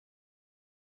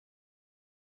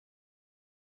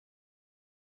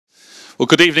Well,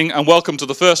 good evening and welcome to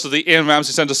the first of the Ian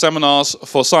Ramsey Centre Seminars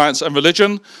for Science and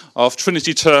Religion of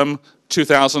Trinity Term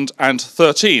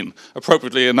 2013,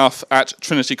 appropriately enough at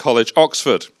Trinity College,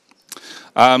 Oxford.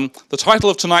 The title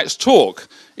of tonight's talk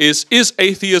is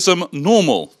Atheism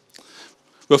Normal?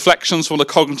 Reflections from the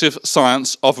Cognitive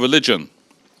Science of Religion.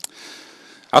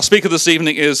 Our speaker this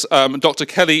evening is Dr.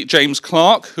 Kelly James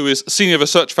Clark, who is Senior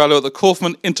Research Fellow at the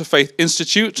Kaufman Interfaith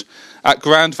Institute at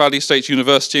Grand Valley State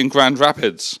University in Grand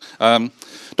Rapids.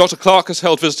 Dr. Clark has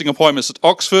held visiting appointments at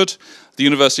Oxford, the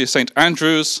University of St.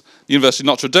 Andrews, the University of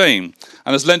Notre Dame,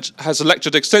 and has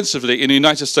lectured extensively in the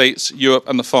United States, Europe,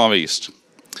 and the Far East.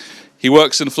 He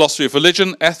works in philosophy of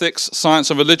religion, ethics, science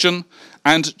and religion,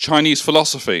 and Chinese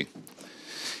philosophy.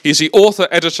 He's the author,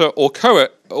 editor, or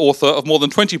co-author of more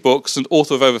than 20 books and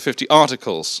author of over 50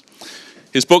 articles.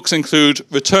 His books include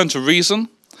Return to Reason,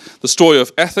 The Story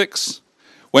of Ethics,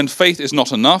 When Faith is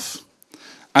Not Enough,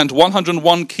 and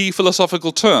 101 Key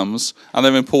Philosophical Terms and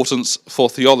Their Importance for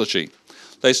Theology.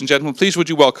 Ladies and gentlemen, please would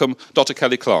you welcome Dr.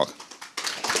 Kelly Clark.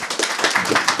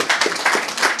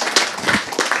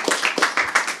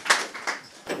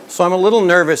 So I'm a little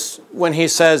nervous when he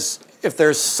says, if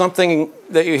there's something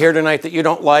that you hear tonight that you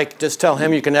don't like, just tell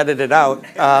him you can edit it out.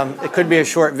 It could be a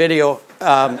short video.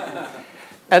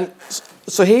 And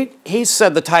so he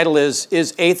said the title is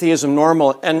Atheism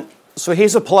Normal? And so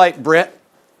he's a polite Brit.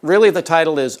 Really the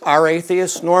title is Are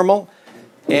Atheists Normal?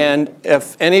 And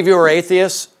if any of you are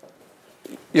atheists,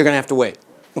 you're going to have to wait.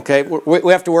 Okay,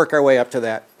 we have to work our way up to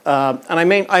that. And I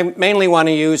mainly want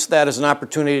to use that as an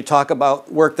opportunity to talk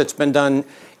about work that's been done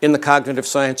in the cognitive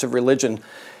science of religion.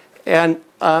 And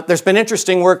there's been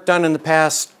interesting work done in the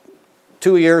past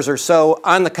 2 years or so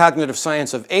on the cognitive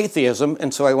science of atheism,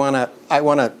 and so I want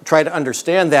to try to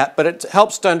understand that. But it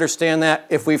helps to understand that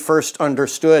if we first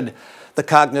understood the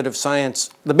cognitive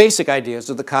science, the basic ideas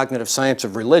of the cognitive science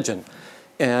of religion,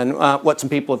 and what some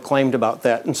people have claimed about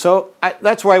that. And so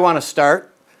that's where I want to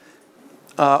start.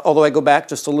 Although I go back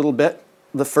just a little bit,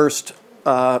 the first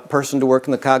person to work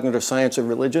in the cognitive science of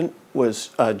religion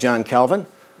was John Calvin.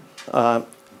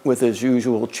 With his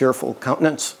usual cheerful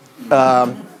countenance,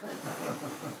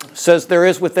 says there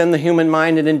is within the human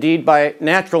mind and indeed by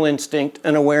natural instinct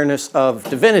an awareness of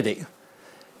divinity.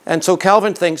 And so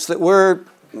Calvin thinks that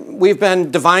we've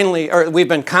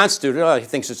been constituted, he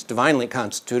thinks it's divinely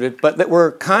constituted, but that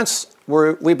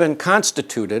we've been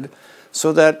constituted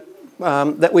so that,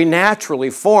 that we naturally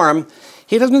form,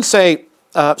 he doesn't say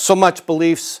so much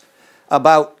beliefs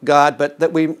about God, but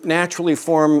that we naturally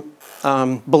form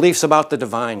beliefs about the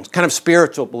divine, kind of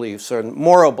spiritual beliefs or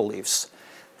moral beliefs.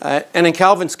 And in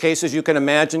Calvin's case, as you can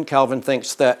imagine, Calvin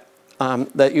thinks that,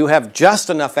 that you have just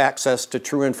enough access to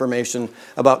true information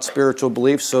about spiritual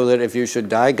beliefs so that if you should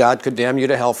die, God could damn you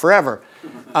to hell forever.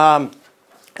 And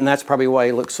that's probably why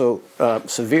he looks so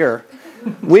severe.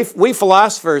 We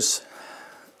philosophers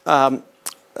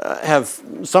have,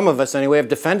 some of us anyway, have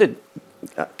defended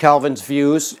Calvin's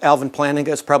views. Alvin Plantinga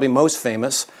is probably most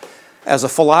famous. As a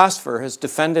philosopher, has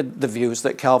defended the views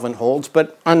that Calvin holds,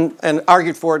 and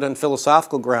argued for it on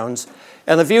philosophical grounds.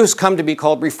 And the views come to be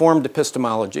called Reformed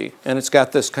epistemology. And it's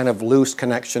got this kind of loose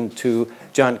connection to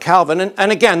John Calvin.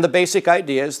 And again, the basic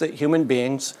idea is that human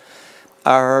beings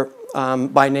are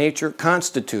by nature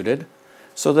constituted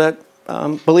so that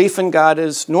belief in God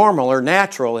is normal or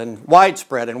natural and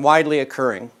widespread and widely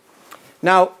occurring.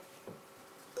 Now,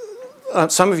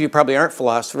 some of you probably aren't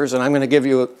philosophers, and I'm going to give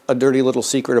you a dirty little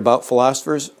secret about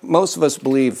philosophers. Most of us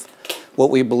believe what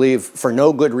we believe for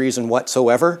no good reason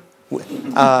whatsoever.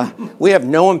 We have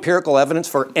no empirical evidence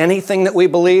for anything that we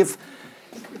believe,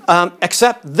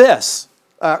 except this,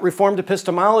 Reformed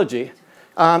epistemology.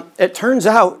 It turns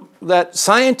out that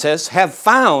scientists have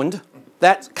found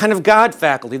that kind of God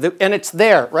faculty, and it's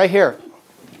there, right here.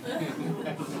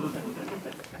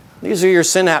 These are your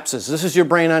synapses. This is your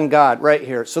brain on God right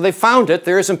here. So they found it.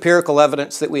 There is empirical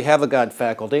evidence that we have a God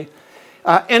faculty.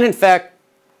 And in fact,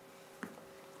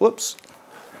 whoops,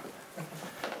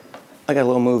 I got a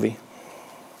little movie.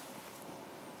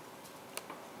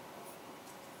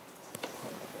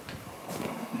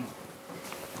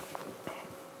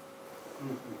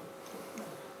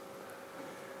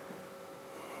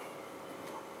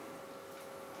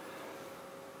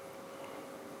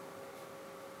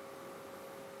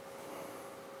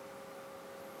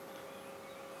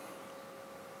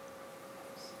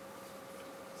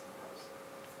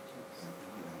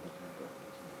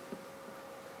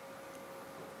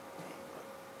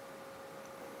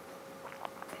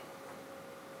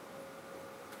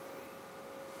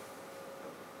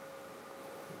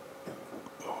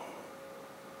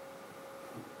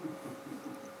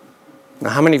 Now,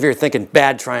 how many of you are thinking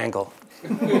bad triangle?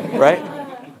 right?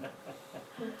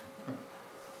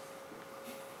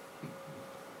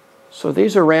 So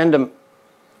these are random.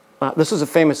 This is a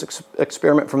famous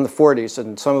experiment from the 40s,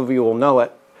 and some of you will know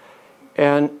it.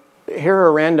 And here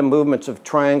are random movements of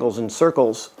triangles and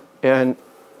circles. And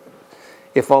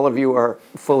if all of you are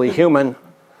fully human,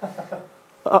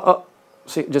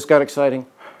 see, it just got exciting.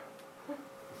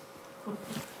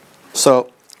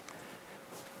 So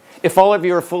if all of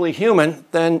you are fully human,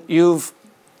 then you've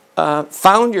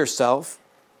found yourself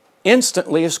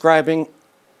instantly ascribing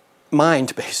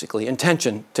mind, basically,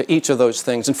 intention to each of those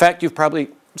things. In fact, you've probably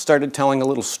started telling a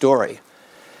little story.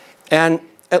 And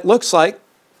it looks like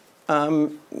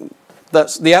the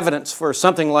evidence for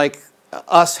something like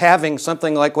us having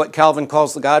something like what Calvin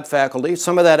calls the God faculty,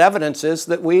 some of that evidence is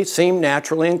that we seem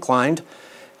naturally inclined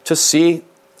to see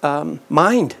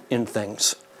mind in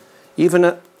things. Even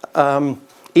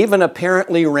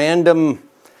apparently random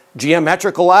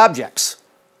geometrical objects.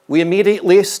 We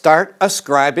immediately start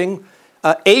ascribing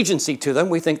agency to them.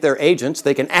 We think they're agents.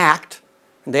 They can act.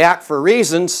 And they act for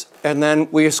reasons, and then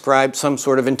we ascribe some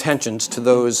sort of intentions to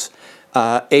those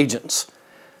agents.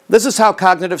 This is how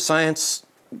cognitive science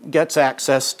gets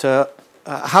access to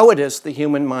how it is the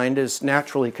human mind is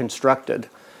naturally constructed.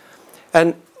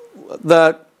 And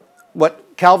what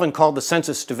Calvin called the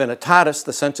sensus divinitatis,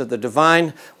 the sense of the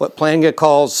divine, what Plange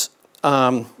calls,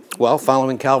 well,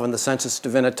 following Calvin, the sensus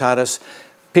divinitatis,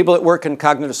 people that work in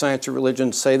cognitive science or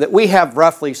religion say that we have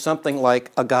roughly something like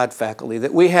a God faculty,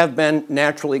 that we have been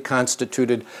naturally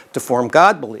constituted to form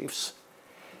God beliefs.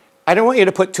 I don't want you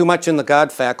to put too much in the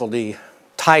God faculty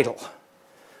title.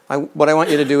 What I want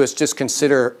you to do is just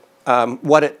consider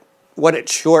what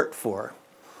it's short for.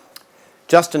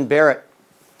 Justin Barrett,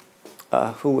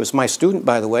 who was my student,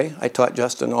 by the way, I taught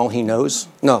Justin all he knows.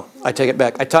 No, I take it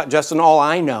back. I taught Justin all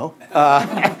I know.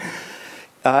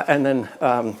 And then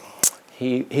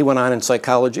he went on in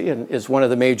psychology and is one of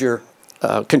the major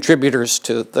contributors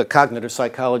to the cognitive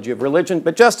psychology of religion.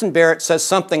 But Justin Barrett says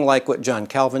something like what John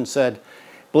Calvin said: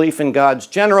 belief in gods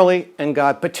generally and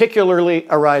God particularly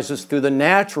arises through the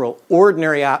natural,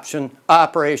 ordinary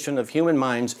operation of human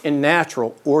minds in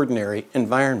natural, ordinary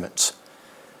environments.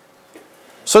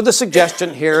 So the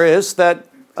suggestion here is that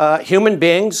human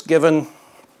beings, given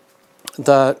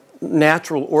the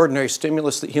natural, ordinary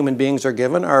stimulus that human beings are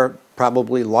given, are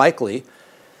probably likely,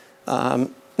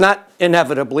 not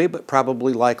inevitably, but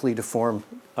probably likely to form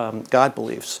God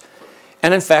beliefs.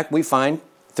 And in fact, we find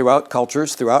throughout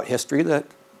cultures, throughout history, that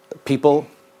people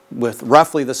with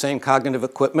roughly the same cognitive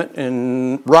equipment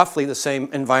in roughly the same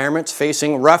environments,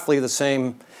 facing roughly the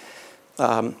same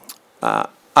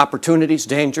opportunities,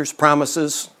 dangers,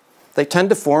 promises, they tend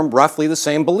to form roughly the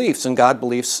same beliefs, and God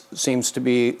beliefs seems to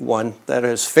be one that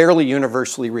is fairly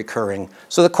universally recurring.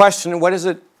 So the question, what is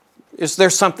it? Is there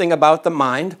something about the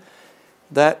mind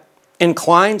that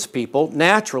inclines people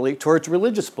naturally towards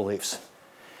religious beliefs?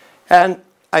 And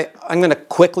I'm going to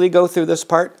quickly go through this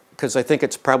part because I think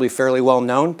it's probably fairly well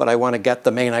known, but I want to get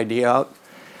the main idea out.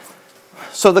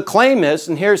 So the claim is,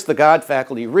 and here's the God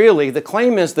faculty, really, the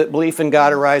claim is that belief in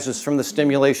God arises from the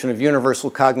stimulation of universal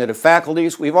cognitive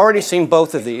faculties. We've already seen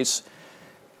both of these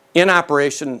in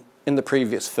operation in the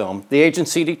previous film. The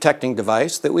agency detecting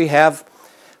device, that we have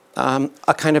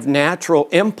a kind of natural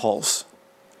impulse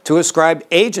to ascribe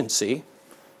agency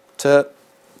to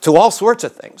all sorts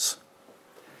of things.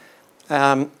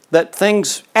 That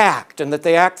things act, and that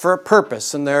they act for a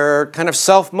purpose, and they're kind of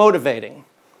self-motivating.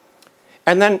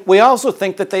 And then we also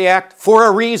think that they act for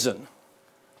a reason.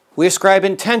 We ascribe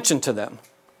intention to them.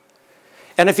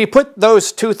 And if you put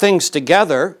those two things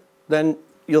together, then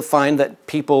you'll find that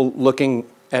people looking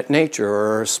at nature,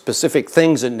 or specific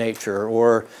things in nature,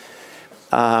 or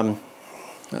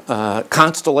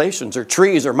constellations, or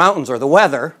trees, or mountains, or the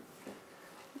weather,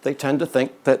 they tend to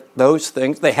think that those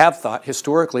things, they have thought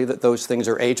historically that those things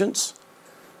are agents,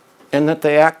 and that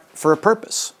they act for a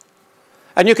purpose.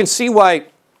 And you can see why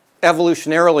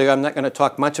evolutionarily, I'm not going to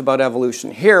talk much about evolution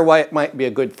here, why it might be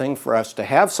a good thing for us to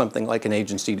have something like an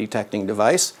agency detecting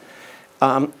device.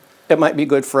 It might be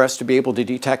good for us to be able to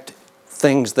detect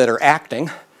things that are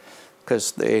acting,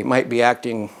 because they might be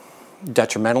acting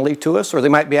detrimentally to us, or they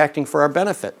might be acting for our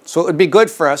benefit. So it would be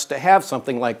good for us to have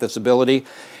something like this ability,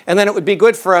 and then it would be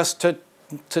good for us to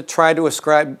try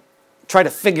to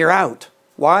figure out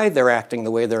why they're acting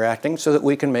the way they're acting, so that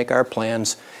we can make our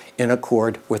plans in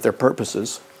accord with their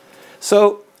purposes.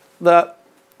 So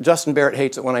Justin Barrett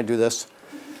hates it when I do this,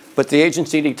 but the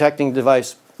agency detecting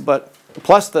device, but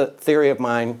plus the theory of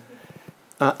mind,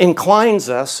 inclines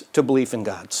us to belief in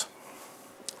gods.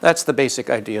 That's the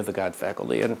basic idea of the God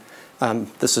faculty, and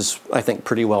this is, I think,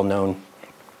 pretty well known.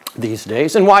 these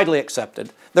days and widely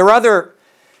accepted. There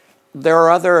are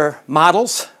other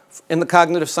models in the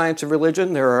cognitive science of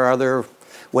religion. There are other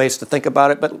ways to think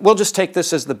about it, but we'll just take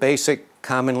this as the basic,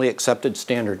 commonly accepted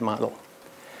standard model.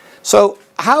 So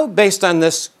how, based on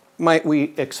this, might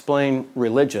we explain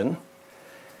religion?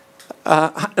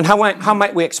 And how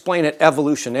might we explain it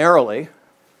evolutionarily?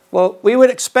 Well, we would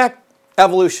expect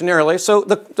evolutionarily, so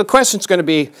the question's going to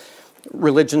be,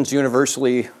 religion's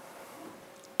universally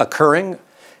occurring,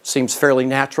 seems fairly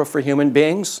natural for human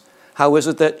beings. How is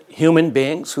it that human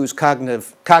beings whose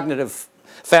cognitive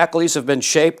faculties have been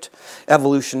shaped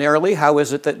evolutionarily, how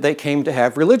is it that they came to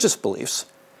have religious beliefs?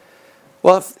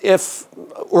 Well, if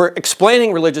we're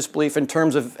explaining religious belief in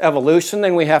terms of evolution,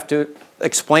 then we have to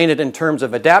explain it in terms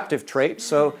of adaptive traits.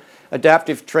 So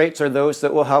adaptive traits are those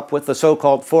that will help with the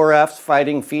so-called 4Fs,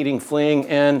 fighting, feeding, fleeing,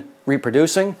 and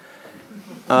reproducing.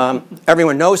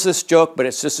 Everyone knows this joke, but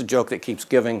it's just a joke that keeps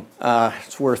giving.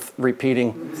 It's worth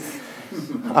repeating.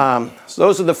 So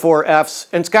those are the 4Fs.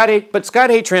 And Scott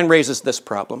Atran raises this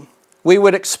problem. We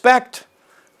would expect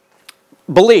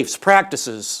beliefs,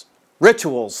 practices,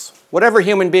 rituals, whatever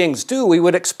human beings do, we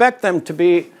would expect them to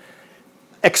be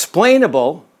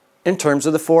explainable in terms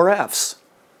of the 4Fs.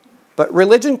 But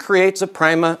religion creates a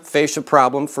prima facie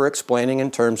problem for explaining in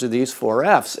terms of these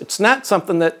 4Fs. It's not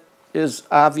something that is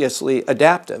obviously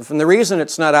adaptive. And the reason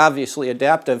it's not obviously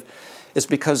adaptive is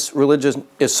because religion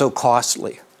is so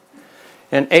costly.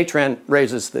 And Atran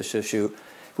raises this issue.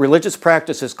 Religious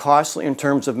practice is costly in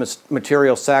terms of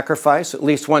material sacrifice, at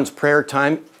least one's prayer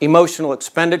time, emotional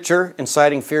expenditure,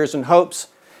 inciting fears and hopes,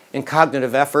 and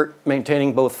cognitive effort,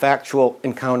 maintaining both factual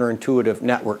and counterintuitive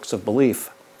networks of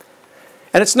belief.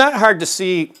 And it's not hard to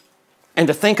see and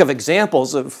to think of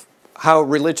examples of how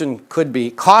religion could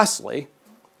be costly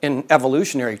in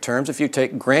evolutionary terms. If you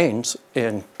take grains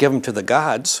and give them to the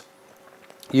gods,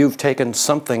 you've taken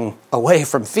something away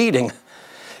from feeding.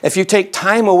 If you take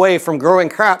time away from growing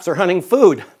crops or hunting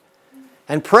food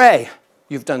and pray,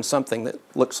 you've done something that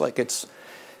looks like it's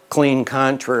clean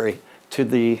contrary to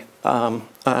the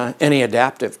any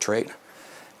adaptive trait.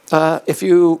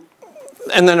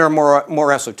 And then there are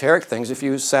more esoteric things. If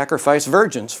you sacrifice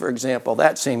virgins, for example,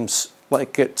 that seems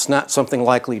like it's not something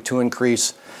likely to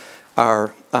increase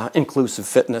our inclusive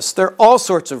fitness. There are all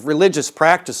sorts of religious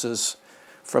practices,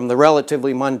 from the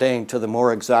relatively mundane to the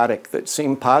more exotic, that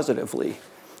seem positively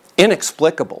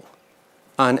inexplicable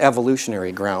on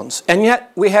evolutionary grounds. And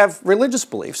yet we have religious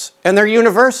beliefs, and they're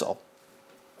universal.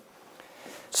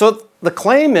 So the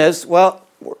claim is, well,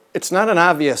 it's not an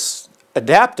obvious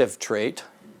adaptive trait,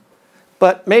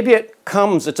 but maybe it's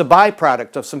a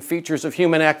byproduct of some features of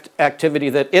human activity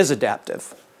that is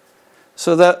adaptive.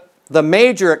 So the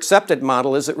major accepted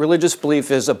model is that religious belief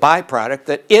is a byproduct,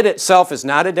 that it itself is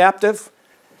not adaptive.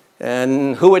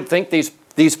 And who would think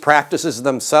these practices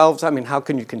themselves, I mean, how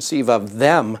can you conceive of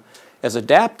them as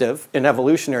adaptive in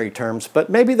evolutionary terms? But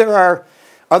maybe there are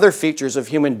other features of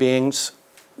human beings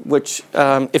which,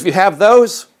 if you have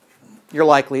those, you're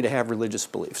likely to have religious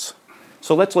beliefs.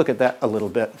 So let's look at that a little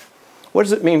bit. What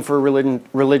does it mean for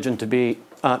religion to be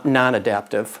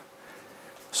non-adaptive?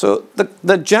 So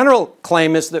the general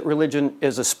claim is that religion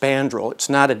is a spandrel. It's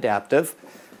not adaptive.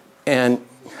 And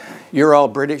you're all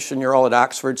British and you're all at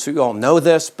Oxford, so you all know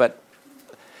this, but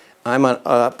I'm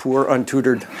a poor,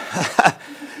 untutored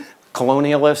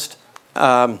colonialist.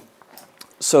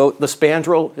 So the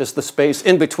spandrel is the space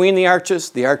in between the arches.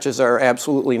 The arches are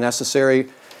absolutely necessary.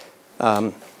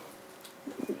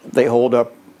 They hold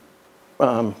up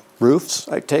roofs,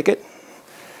 I take it.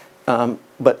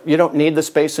 But you don't need the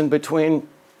space in between.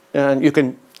 And you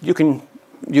can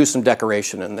use some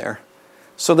decoration in there.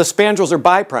 So the spandrels are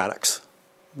byproducts.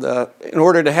 In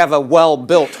order to have a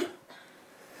well-built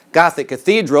Gothic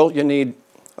cathedral, you need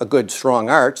a good, strong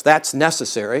arch. That's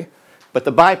necessary. But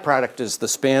the byproduct is the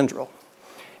spandrel.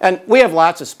 And we have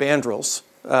lots of spandrels.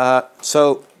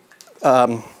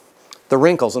 The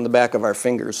wrinkles on the back of our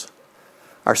fingers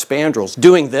are spandrels.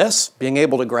 Doing this, being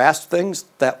able to grasp things,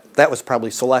 that was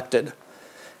probably selected.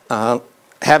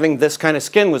 Having this kind of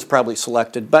skin was probably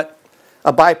selected. But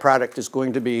a byproduct is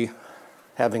going to be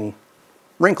having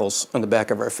wrinkles on the back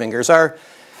of our fingers.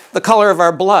 The color of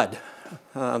our blood,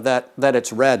 that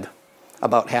it's red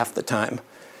about half the time,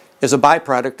 is a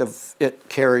byproduct of it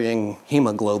carrying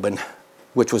hemoglobin,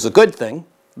 which was a good thing.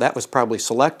 That was probably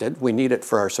selected. We need it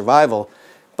for our survival.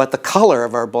 But the color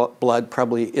of our blood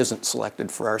probably isn't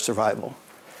selected for our survival.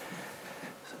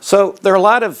 So there are a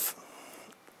lot of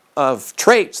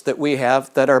traits that we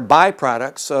have that are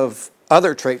byproducts of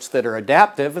other traits that are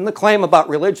adaptive. And the claim about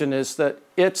religion is that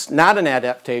it's not an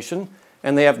adaptation,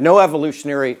 and they have no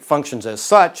evolutionary functions as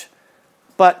such,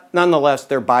 but nonetheless,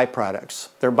 they're byproducts.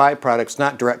 They're byproducts,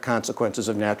 not direct consequences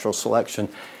of natural selection.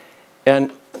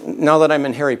 And now that I'm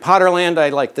in Harry Potter land, I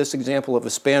like this example of a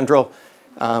spandrel.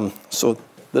 So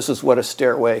this is what a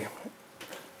stairway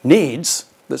needs.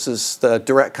 This is the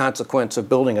direct consequence of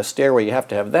building a stairway. You have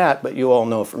to have that, but you all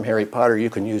know from Harry Potter you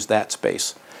can use that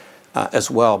space as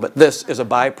well. But this is a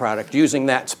byproduct. Using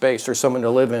that space for someone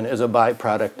to live in is a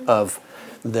byproduct of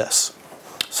this.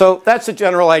 So that's the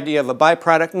general idea of a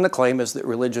byproduct, and the claim is that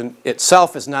religion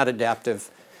itself is not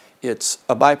adaptive. It's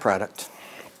a byproduct.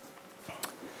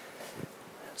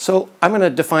 So I'm going to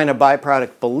define a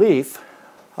byproduct belief.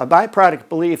 A byproduct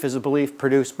belief is a belief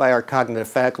produced by our cognitive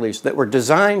faculties that were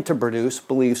designed to produce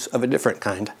beliefs of a different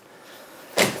kind.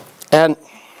 And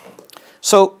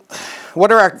so what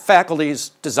are our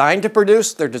faculties designed to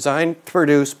produce? They're designed to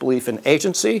produce belief in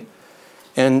agency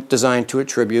and designed to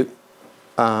attribute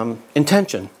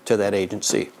intention to that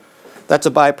agency. That's a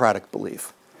byproduct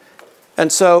belief.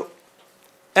 And so,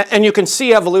 and you can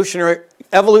see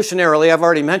evolutionarily, I've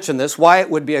already mentioned this, why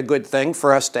it would be a good thing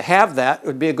for us to have that. It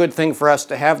would be a good thing for us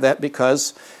to have that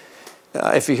because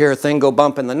if you hear a thing go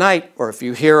bump in the night, or if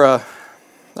you hear a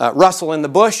rustle in the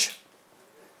bush,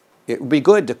 it would be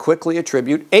good to quickly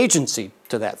attribute agency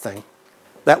to that thing.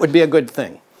 That would be a good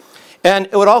thing. And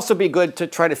it would also be good to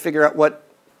try to figure out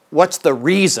what's the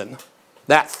reason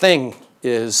that thing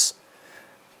is,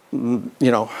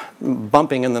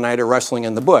 bumping in the night or rustling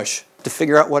in the bush, to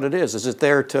figure out what it is. Is it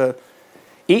there to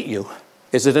eat you?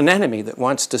 Is it an enemy that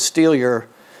wants to steal your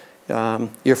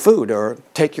food or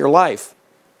take your life?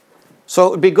 So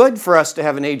it would be good for us to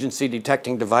have an agency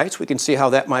detecting device. We can see how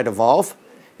that might evolve.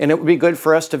 And it would be good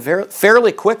for us to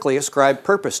fairly quickly ascribe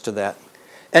purpose to that.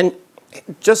 And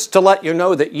just to let you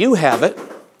know that you have it,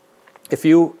 if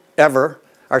you ever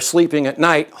are sleeping at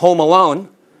night, home alone,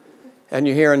 and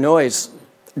you hear a noise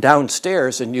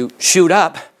downstairs and you shoot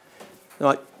up,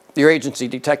 your agency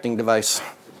detecting device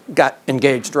got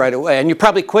engaged right away. And you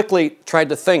probably quickly tried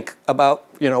to think about,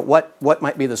 what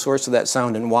might be the source of that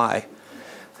sound and why.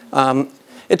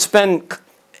 It's been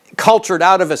cultured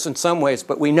out of us in some ways,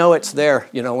 but we know it's there,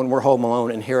 when we're home alone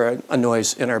and hear a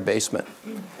noise in our basement.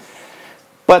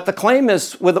 But the claim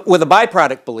is, with a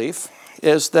byproduct belief,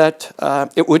 is that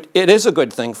it is a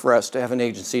good thing for us to have an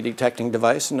agency detecting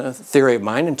device, and a theory of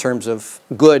mind in terms of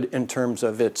good, in terms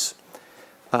of its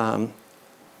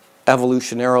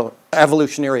evolutionary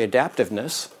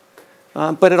adaptiveness,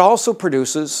 but it also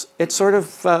produces, it's sort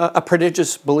of a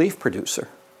prodigious belief producer.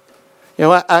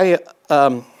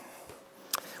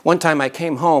 One time I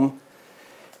came home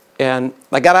and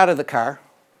I got out of the car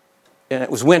and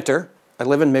it was winter. I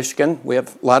live in Michigan. We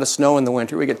have a lot of snow in the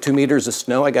winter. We get 2 meters of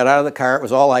snow. I got out of the car. It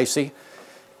was all icy.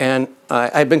 And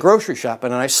I'd been grocery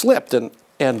shopping and I slipped and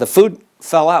the food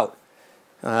fell out.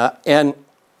 And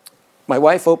my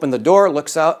wife opened the door,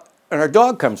 looks out, and our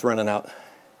dog comes running out.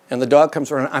 And the dog comes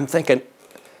running. I'm thinking,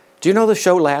 do you know the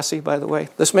show Lassie, by the way?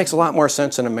 This makes a lot more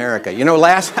sense in America.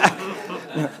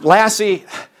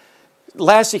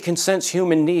 Lassie can sense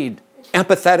human need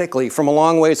empathetically from a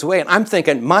long ways away. And I'm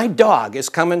thinking, my dog is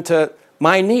coming to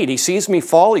my need. He sees me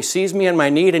fall, he sees me in my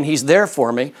need, and he's there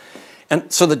for me.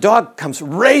 And so the dog comes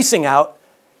racing out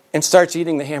and starts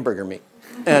eating the hamburger meat.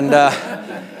 And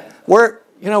we're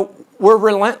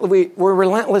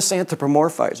relentless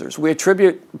anthropomorphizers. We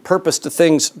attribute purpose to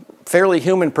things, fairly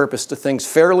human purpose to things,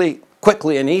 fairly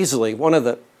quickly and easily. One of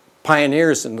the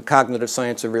pioneers in the cognitive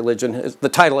science of religion, the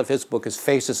title of his book is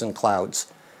Faces and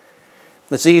Clouds.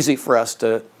 It's easy for us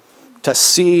to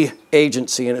see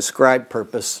agency and ascribe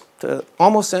purpose to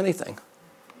almost anything.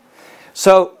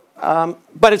 So,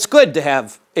 but it's good to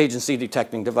have agency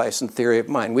detecting device and theory of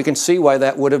mind. We can see why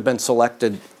that would have been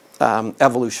selected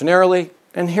evolutionarily.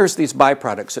 And here's these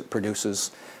byproducts it produces.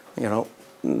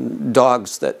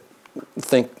 Dogs that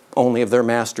think only of their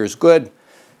master's good,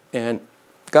 and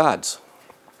gods.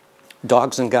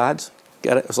 Dogs and gods.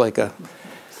 Get it? It was like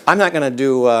I'm not going to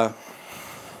do,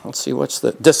 let's see, what's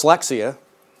the, dyslexia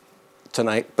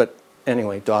tonight. But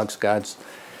anyway, dogs, gods.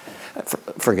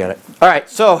 Forget it. All right,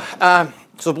 so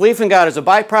belief in God is a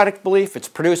byproduct belief. It's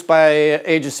produced by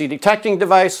agency detecting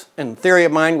device and theory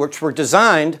of mind, which were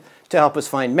designed to help us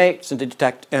find mates and to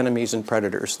detect enemies and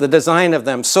predators. The design of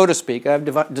them, so to speak, I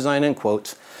have design in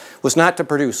quotes, was not to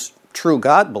produce true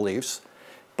God beliefs,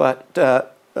 but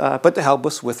to help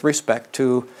us with respect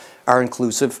to our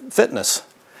inclusive fitness.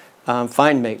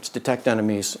 Find mates, detect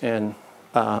enemies, and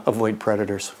avoid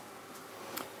predators.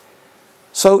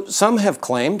 So some have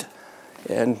claimed,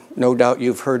 and no doubt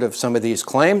you've heard of some of these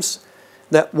claims,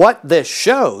 that what this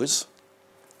shows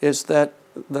is that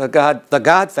the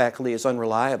God faculty is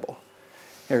unreliable.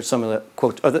 Here's some of the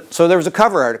quotes. So there was a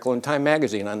cover article in Time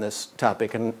magazine on this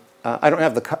topic, and I don't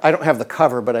have the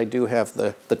cover, but I do have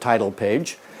the title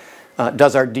page.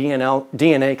 Does our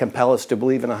DNA compel us to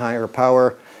believe in a higher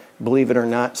power? Believe it or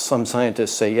not, some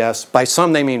scientists say yes. By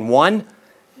some, they mean one.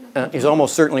 He's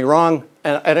almost certainly wrong.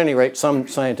 And at any rate, some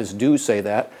scientists do say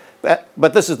that.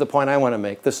 But this is the point I want to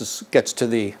make. Gets to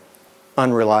the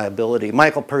unreliability.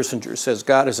 Michael Persinger says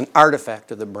God is an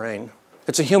artifact of the brain.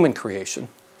 It's a human creation.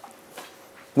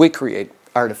 We create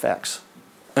artifacts,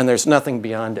 and there's nothing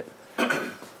beyond it.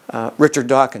 Richard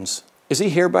Dawkins. Is he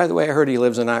here, by the way? I heard he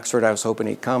lives in Oxford. I was hoping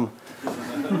he'd come.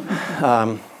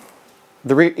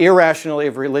 The irrationality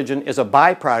of religion is a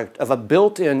byproduct of a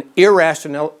built-in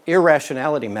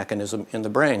irrationality mechanism in the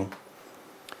brain.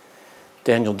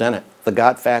 Daniel Dennett. The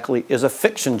God faculty is a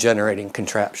fiction-generating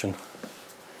contraption.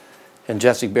 And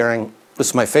Jesse Baring, this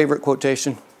is my favorite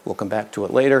quotation. We'll come back to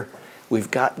it later. We've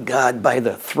got God by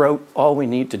the throat. All we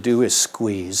need to do is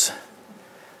squeeze.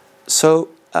 So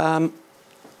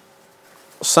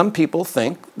some people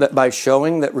think that by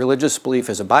showing that religious belief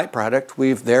is a byproduct,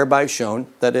 we've thereby shown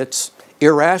that it's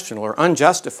irrational or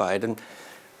unjustified. And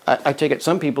I take it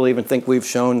some people even think we've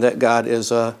shown that God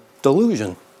is a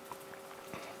delusion.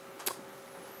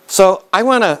 So I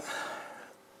want to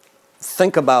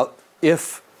think about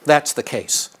if that's the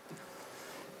case.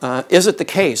 Is it the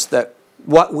case that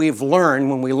what we've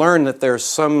learned, when we learn that there's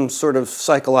some sort of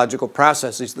psychological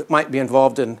processes that might be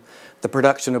involved in the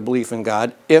production of belief in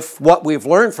God, if what we've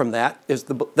learned from that is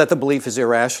that the belief is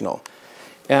irrational?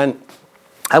 And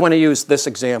I want to use this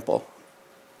example.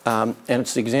 And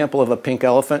it's the example of a pink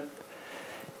elephant.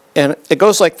 And it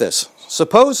goes like this.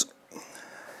 Suppose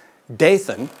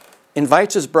Dathan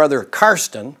invites his brother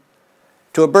Karsten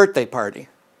to a birthday party.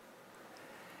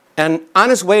 And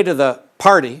on his way to the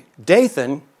party,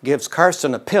 Dathan gives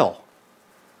Karsten a pill.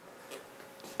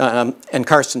 And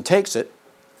Karsten takes it.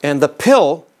 And the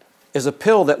pill is a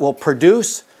pill that will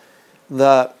produce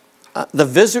the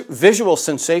visual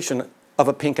sensation of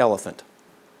a pink elephant.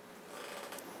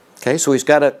 Okay, so he's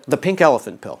got the pink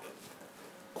elephant pill.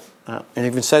 And it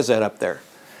even says that up there.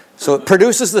 So it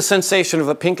produces the sensation of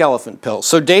a pink elephant pill.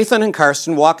 So Dathan and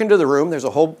Karsten walk into the room. There's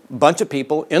a whole bunch of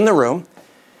people in the room.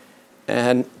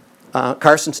 And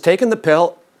Karsten's taken the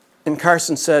pill. And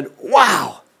Karsten said,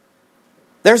 "Wow,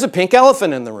 there's a pink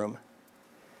elephant in the room."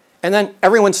 And then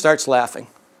everyone starts laughing.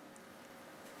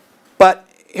 But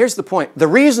here's the point. The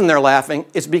reason they're laughing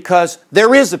is because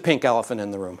there is a pink elephant in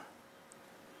the room.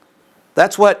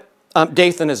 That's what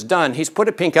Dathan has done. He's put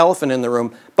a pink elephant in the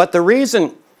room. But the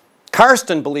reason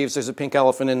Karsten believes there's a pink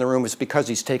elephant in the room is because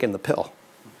he's taken the pill.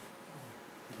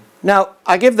 Now,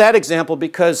 I give that example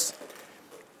because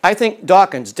I think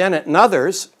Dawkins, Dennett, and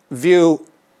others view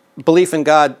belief in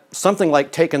God something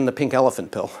like taking the pink elephant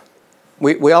pill.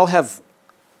 We've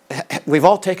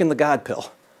all taken the God pill.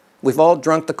 We've all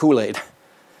drunk the Kool-Aid.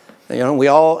 You know, we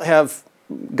all have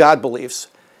God beliefs.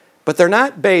 But they're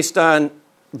not based on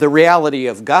the reality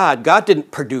of God. God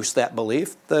didn't produce that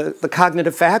belief. The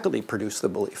cognitive faculty produced the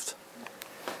beliefs.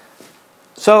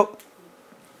 So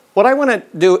what I want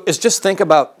to do is just think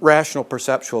about rational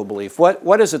perceptual belief.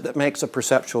 What is it that makes a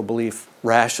perceptual belief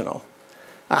rational?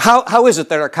 How is it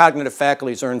that our cognitive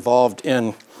faculties are involved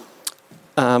in,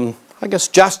 I guess,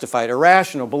 justified or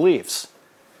rational beliefs?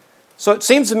 So it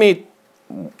seems to me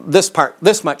this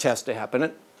much has to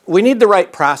happen. We need the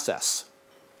right process.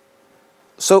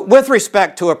 So with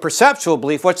respect to a perceptual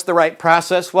belief, what's the right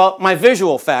process? Well, my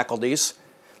visual faculties,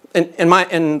 in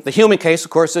the human case,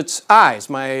 of course, it's eyes.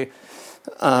 My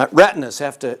retinas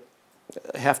have to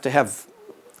have,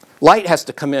 light has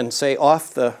to come in, say,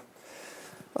 off the,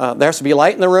 there has to be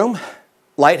light in the room.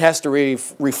 Light has to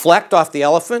reflect off the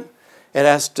elephant. It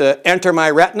has to enter my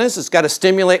retinas. It's got to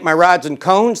stimulate my rods and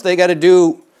cones. They got to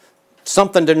do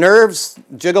something to nerves,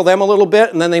 jiggle them a little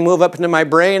bit, and then they move up into my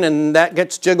brain, and that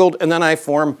gets jiggled, and then I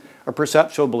form a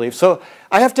perceptual belief. So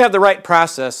I have to have the right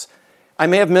process. I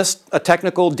may have missed a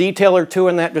technical detail or two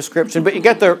in that description, but you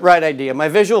get the right idea. My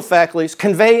visual faculties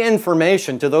convey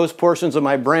information to those portions of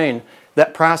my brain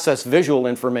that process visual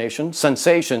information,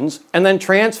 sensations, and then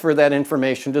transfer that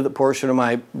information to the portion of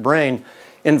my brain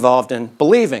involved in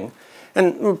believing.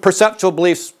 And perceptual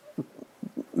beliefs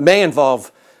may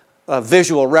involve a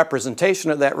visual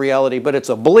representation of that reality, but it's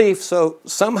a belief, so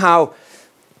somehow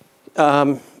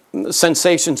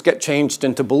sensations get changed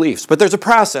into beliefs. But there's a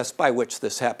process by which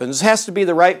this happens. It has to be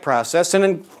the right process, and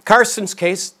in Karsten's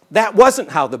case, that wasn't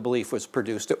how the belief was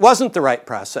produced. It wasn't the right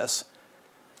process.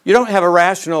 You don't have a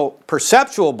rational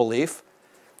perceptual belief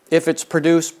if it's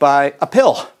produced by a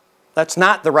pill. That's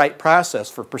not the right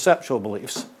process for perceptual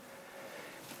beliefs.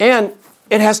 And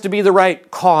it has to be the right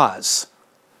cause.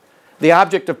 the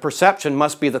object of perception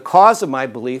must be the cause of my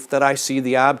belief that I see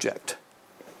the object.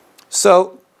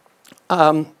 So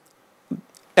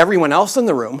everyone else in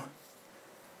the room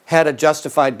had a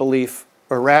justified belief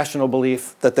or rational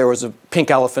belief that there was a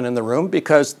pink elephant in the room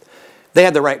because they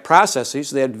had the right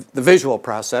processes. They had the visual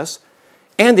process,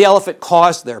 and the elephant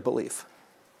caused their belief.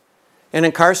 And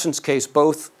in Carson's case,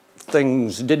 both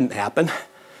things didn't happen.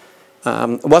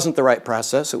 It wasn't the right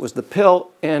process. It was the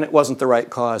pill, and it wasn't the right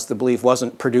cause. The belief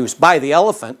wasn't produced by the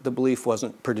elephant. The belief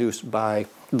wasn't produced by,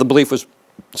 the belief was,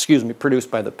 produced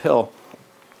by the pill.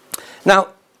 Now,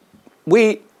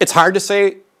 it's hard to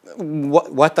say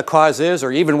what the cause is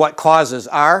or even what causes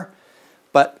are,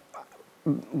 but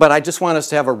I just want us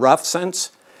to have a rough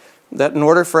sense that in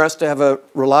order for us to have a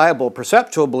reliable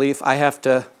perceptual belief,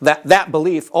 that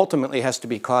belief ultimately has to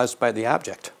be caused by the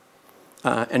object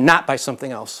and not by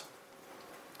something else.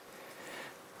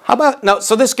 How about, now,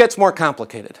 so this gets more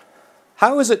complicated.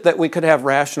 How is it that we could have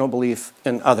rational belief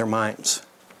in other minds?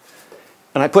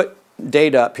 And I put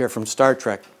data up here from Star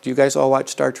Trek. Do you guys all watch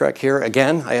Star Trek here?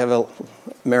 Again, I have an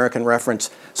American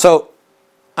reference. So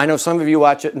I know some of you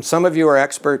watch it, and some of you are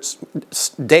experts.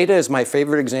 Data is my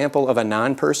favorite example of a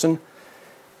non-person.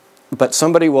 But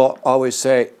somebody will always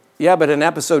say, yeah, but in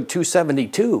episode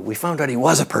 272, we found out he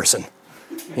was a person.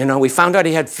 You know, we found out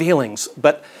he had feelings.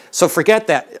 But so forget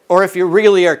that. Or if you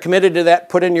really are committed to that,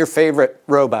 put in your favorite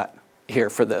robot here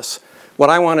for this. What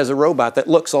I want is a robot that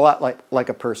looks a lot like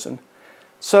a person.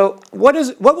 So what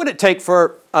would it take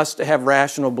for us to have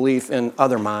rational belief in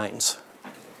other minds?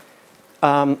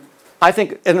 I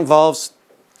think it involves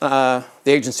the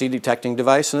agency detecting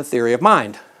device and the theory of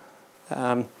mind.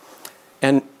 And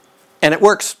it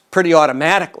works pretty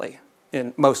automatically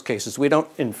in most cases. We don't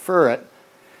infer it.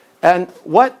 And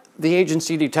what the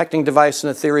agency detecting device and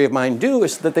the theory of mind do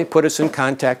is that they put us in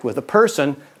contact with a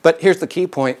person. But here's the key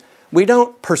point. We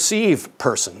don't perceive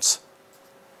persons.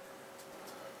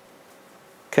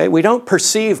 Okay, we don't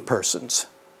perceive persons.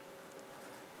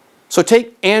 So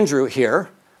take Andrew here.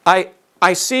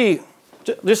 I see,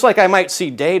 just like I might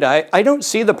see data, I don't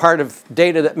see the part of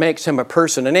data that makes him a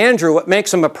person. And Andrew, what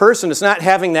makes him a person is not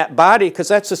having that body, because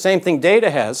that's the same thing data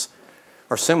has,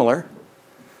 or similar.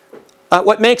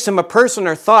 What makes him a person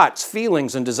are thoughts,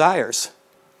 feelings, and desires.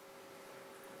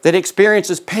 That he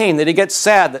experiences pain, that he gets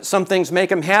sad, that some things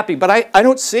make him happy. But I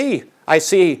don't see, I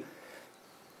see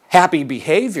happy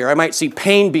behavior. I might see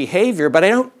pain behavior, but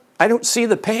I don't see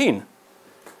the pain.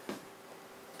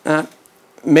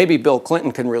 Maybe Bill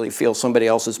Clinton can really feel somebody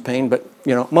else's pain, but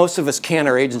you know, most of us can't.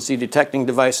 Our agency detecting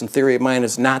device and theory of mind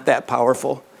is not that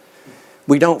powerful.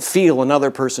 We don't feel another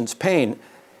person's pain.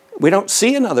 We don't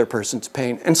see another person's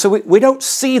pain. And so we don't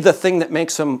see the thing that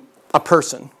makes him a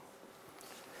person.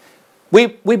 We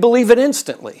believe it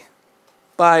instantly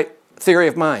by theory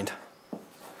of mind.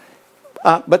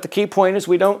 But the key point is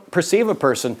we don't perceive a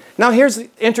person. Now here's the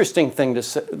interesting thing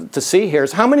to see here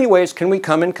is how many ways can we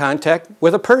come in contact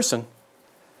with a person?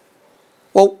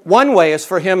 Well, one way is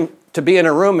for him to be in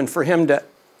a room and for him to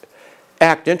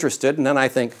act interested, and then I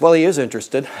think, well, he is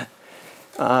interested.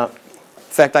 In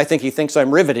fact, I think he thinks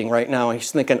I'm riveting right now.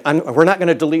 He's thinking, we're not going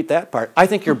to delete that part. I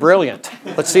think you're brilliant.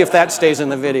 Let's see if that stays in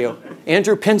the video.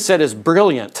 Andrew Pinsett is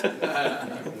brilliant.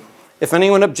 If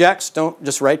anyone objects, don't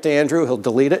just write to Andrew. He'll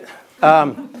delete it.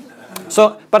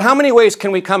 But how many ways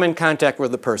can we come in contact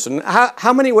with a person?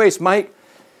 How many ways might...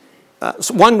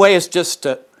 one way is just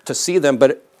to see them,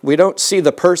 but we don't see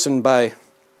the person by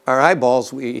our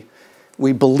eyeballs. We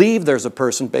believe there's a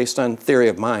person based on theory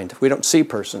of mind. We don't see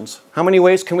persons. How many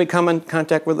ways can we come in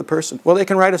contact with a person? Well, they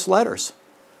can write us letters.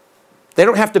 They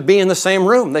don't have to be in the same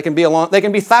room. They can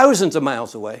be thousands of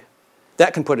miles away.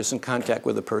 That can put us in contact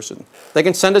with a person. They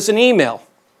can send us an email.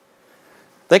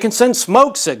 They can send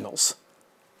smoke signals.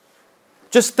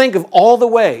 Just think of all the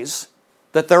ways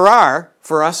that there are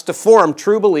for us to form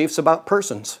true beliefs about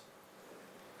persons.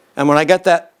 And when I get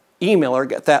that email or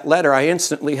get that letter, I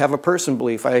instantly have a person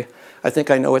belief. I think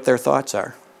I know what their thoughts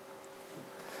are.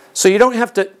 So you don't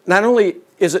have to, not only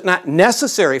is it not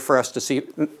necessary for us to see,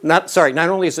 not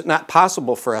only is it not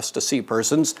possible for us to see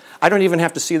persons, I don't even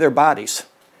have to see their bodies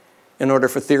in order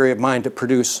for theory of mind to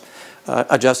produce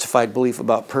a justified belief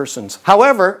about persons.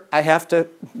 However, I have to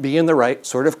be in the right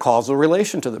sort of causal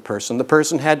relation to the person. The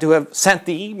person had to have sent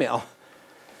the email,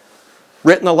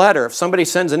 written a letter. If somebody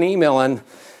sends an email and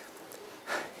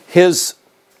his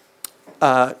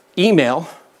email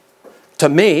to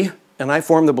me, and I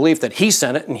form the belief that he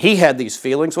sent it and he had these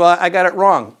feelings, well, I got it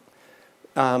wrong.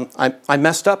 I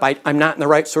messed up. I'm not in the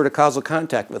right sort of causal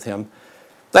contact with him.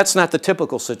 That's not the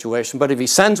typical situation, but if he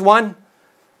sends one,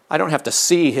 I don't have to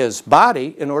see his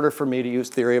body in order for me to use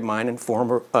theory of mind and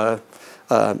form a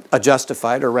a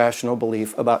justified or rational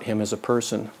belief about him as a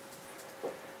person.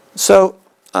 So,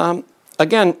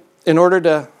 again, in order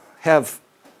to have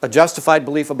a justified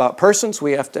belief about persons,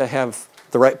 we have to have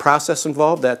the right process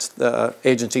involved. That's the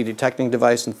agency detecting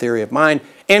device and theory of mind.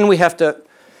 And we have to,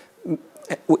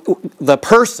 the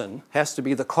person has to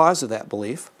be the cause of that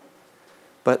belief.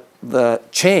 But the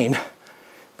chain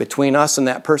between us and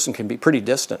that person can be pretty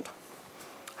distant.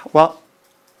 Well,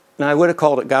 now I would have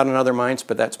called it God and Other Minds,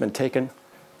 but that's been taken.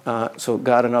 So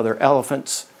God and Other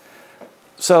Elephants.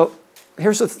 So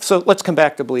so let's come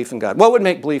back to belief in God. What would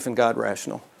make belief in God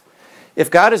rational? If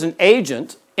God is an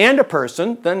agent and a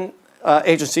person, then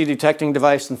agency detecting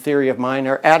device and theory of mind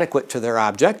are adequate to their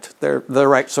object. They're the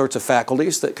right sorts of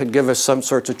faculties that could give us some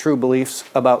sorts of true beliefs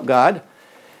about God.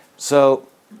 So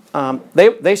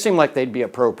they seem like they'd be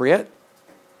appropriate.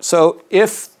 So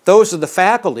if those are the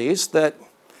faculties that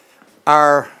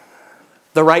are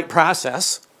the right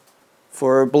process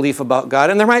for belief about God,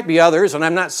 and there might be others, and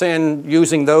I'm not saying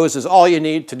using those is all you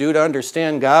need to do to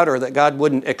understand God, or that God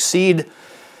wouldn't exceed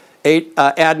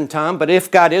Ad and Tom, but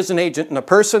if God is an agent and a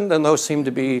person, then those seem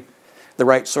to be the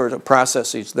right sort of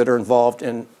processes that are involved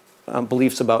in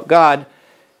beliefs about God.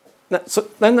 So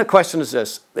then the question is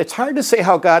this: it's hard to say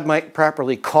how God might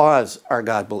properly cause our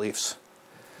God beliefs.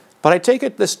 But I take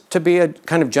it this to be a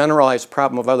kind of generalized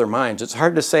problem of other minds. It's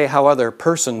hard to say how other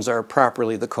persons are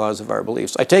properly the cause of our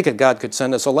beliefs. I take it God could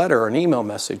send us a letter or an email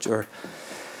message or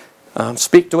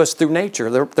speak to us through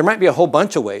nature. There might be a whole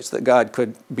bunch of ways that God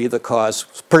could be the cause.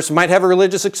 A person might have a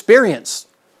religious experience.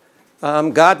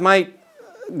 God might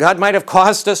have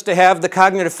caused us to have the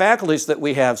cognitive faculties that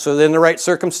we have, so that in the right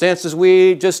circumstances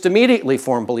we just immediately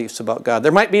form beliefs about God.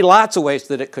 There might be lots of ways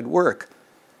that it could work.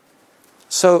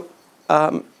 So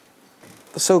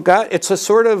God, it's a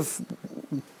sort of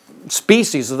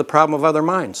species of the problem of other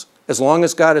minds. As long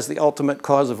as God is the ultimate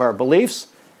cause of our beliefs,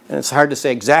 and it's hard to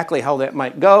say exactly how that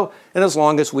might go, and as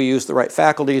long as we use the right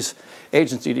faculties,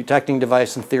 agency detecting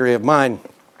device and theory of mind,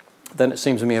 then it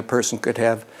seems to me a person could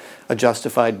have a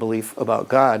justified belief about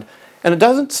God. And it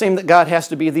doesn't seem that God has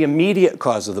to be the immediate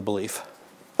cause of the belief.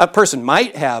 A person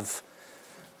might have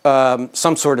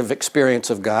some sort of experience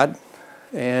of God,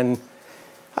 and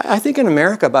I think in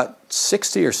America about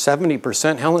 60 or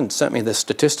 70%, Helen sent me this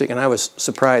statistic and I was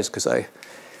surprised because a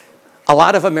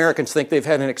lot of Americans think they've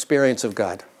had an experience of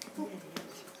God.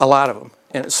 A lot of them.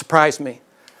 And it surprised me.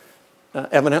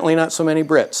 Evidently not so many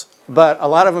Brits, but a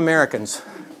lot of Americans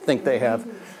think they have.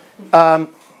 But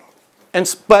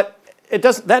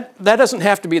that doesn't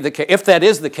have to be the case. If that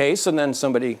is the case and then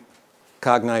somebody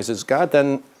cognizes God,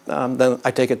 then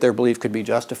I take it their belief could be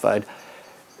justified.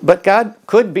 But God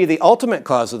could be the ultimate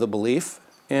cause of the belief,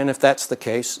 and if that's the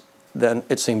case, then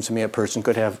it seems to me a person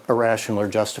could have a rational or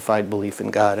justified belief in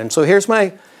God. And so here's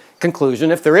my conclusion.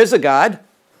 If there is a God,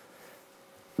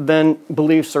 then God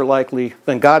beliefs are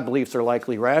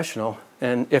likely rational.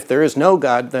 And if there is no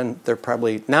God, then they're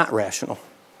probably not rational.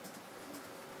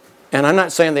 And I'm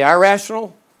not saying they are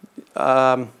rational.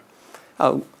 I'll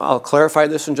clarify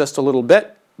this in just a little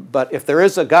bit. But if there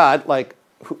is a God, like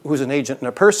who's an agent and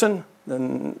a person,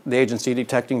 then the agency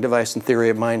detecting device and theory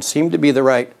of mind seem to be the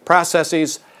right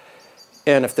processes.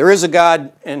 And if there is a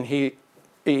God and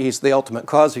he's the ultimate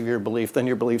cause of your belief, then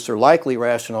your beliefs are likely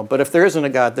rational. But if there isn't a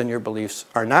God, then your beliefs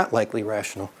are not likely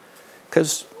rational.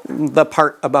 Because the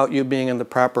part about you being in the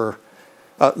proper,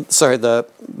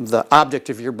 the object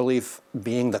of your belief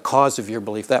being the cause of your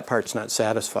belief, that part's not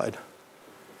satisfied.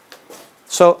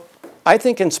 So I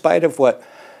think in spite of what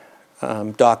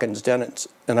Dawkins, Dennett,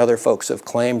 and other folks have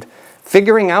claimed,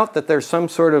 figuring out that there's some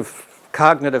sort of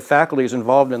cognitive faculties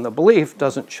involved in the belief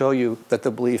doesn't show you that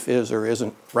the belief is or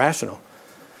isn't rational.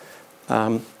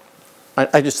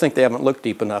 I just think they haven't looked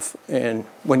deep enough. And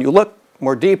when you look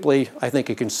more deeply, I think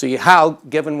you can see how,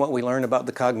 given what we learn about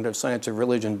the cognitive science of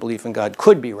religion, belief in God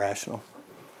could be rational.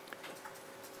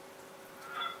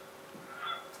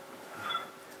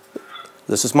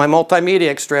 This is my multimedia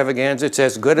extravaganza. It's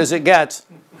as good as it gets.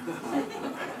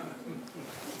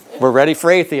 We're ready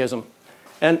for atheism.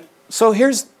 And so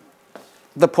here's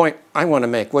the point I want to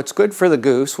make. What's good for the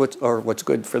goose, or what's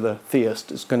good for the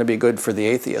theist, is going to be good for the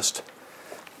atheist.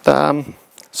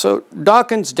 So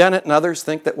Dawkins, Dennett, and others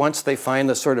think that once they find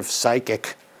the sort of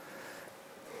psychic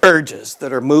urges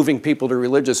that are moving people to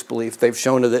religious belief, they've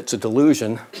shown that it's a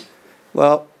delusion.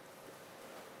 Well,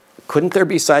 couldn't there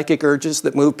be psychic urges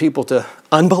that move people to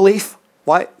unbelief?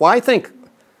 Why think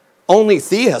only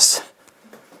theists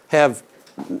have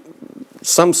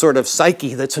some sort of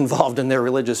psyche that's involved in their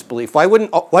religious belief? Why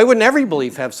wouldn't every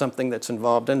belief have something that's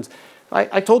involved? And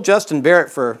I told Justin Barrett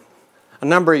for a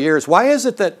number of years, why is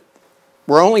it that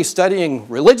we're only studying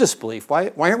religious belief.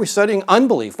 Why aren't we studying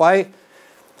unbelief?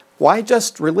 Why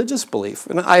just religious belief?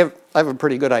 And I have a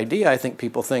pretty good idea. I think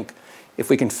people think if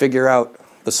we can figure out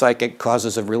the psychic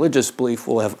causes of religious belief,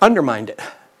 we'll have undermined it.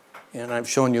 And I've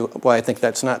shown you why I think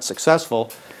that's not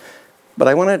successful. But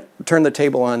I want to turn the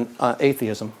table on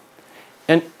atheism.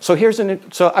 And so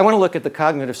so I want to look at the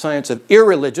cognitive science of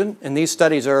irreligion. And these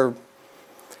studies are,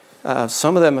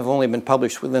 some of them have only been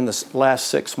published within the last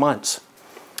 6 months.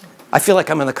 I feel like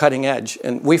I'm on the cutting edge.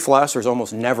 And we philosophers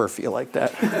almost never feel like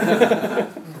that.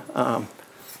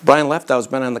 Brian Leftow's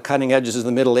been on the cutting edges of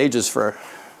the Middle Ages for,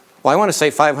 well, I want to say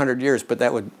 500 years, but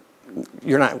that would,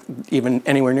 you're not even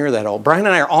anywhere near that old. Brian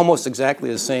and I are almost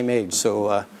exactly the same age,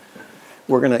 so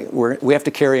we have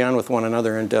to carry on with one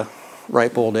another into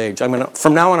ripe old age.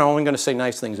 From now on, I'm only going to say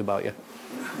nice things about you.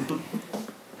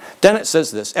 Dennett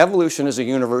says this: evolution is a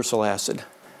universal acid.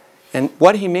 And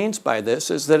what he means by this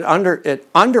is that it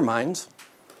undermines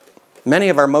many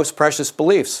of our most precious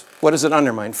beliefs. What does it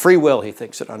undermine? Free will, he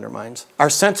thinks it undermines. Our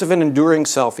sense of an enduring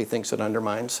self, he thinks it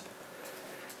undermines.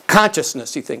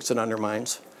 Consciousness, he thinks it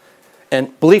undermines.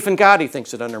 And belief in God, he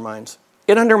thinks it undermines.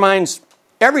 It undermines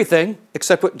everything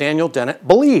except what Daniel Dennett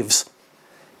believes,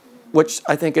 which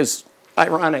I think is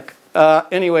ironic.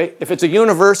 Anyway, if it's a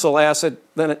universal acid,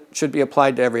 then it should be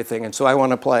applied to everything. And so I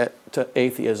want to apply it to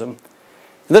atheism.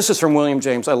 And this is from William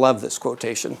James. I love this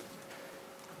quotation.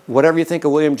 Whatever you think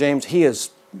of William James, he is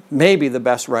maybe the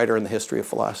best writer in the history of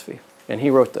philosophy. And he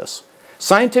wrote this: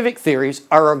 scientific theories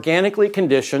are organically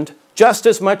conditioned just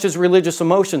as much as religious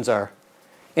emotions are.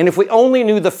 And if we only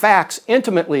knew the facts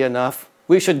intimately enough,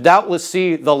 we should doubtless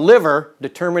see the liver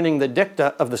determining the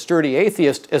dicta of the sturdy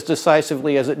atheist as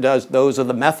decisively as it does those of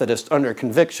the Methodist under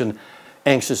conviction,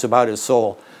 anxious about his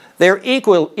soul. They are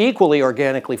equally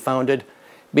organically founded,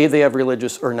 be they of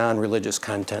religious or non-religious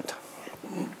content.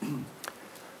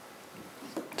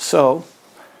 So,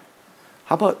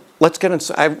 how about, let's get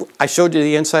inside. I showed you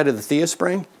the inside of the theist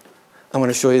brain. I want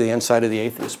to show you the inside of the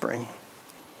atheist brain.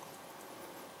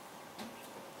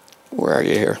 Where are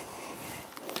you here?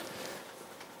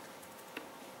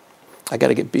 I got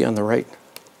to get B on the right.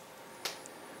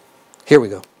 Here we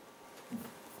go.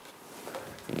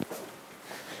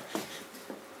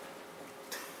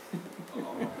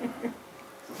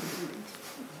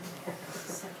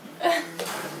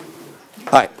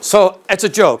 All right, so it's a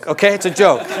joke, okay? It's a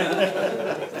joke.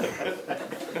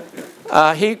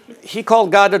 He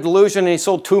called God a delusion, and he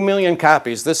sold 2 million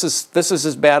copies. This is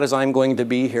as bad as I'm going to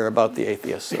be here about the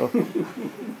atheist.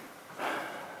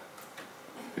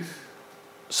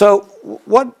 So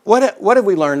what have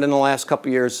we learned in the last couple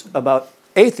of years about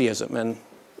atheism and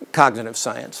cognitive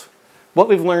science? What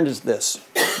we've learned is this: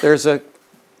 there's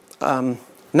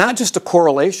not just a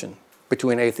correlation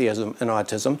between atheism and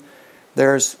autism.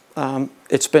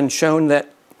 It's been shown that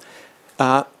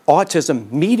autism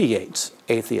mediates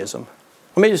atheism.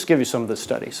 Let me just give you some of the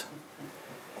studies.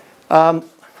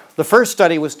 The first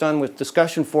study was done with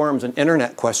discussion forums and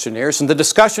internet questionnaires, and the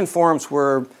discussion forums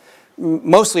were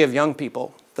mostly of young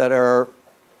people that are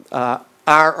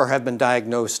or have been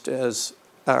diagnosed as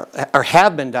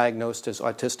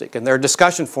autistic. And there are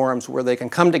discussion forums where they can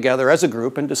come together as a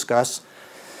group and discuss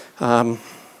how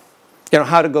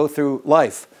to go through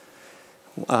life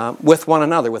with one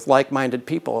another, with like-minded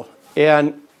people.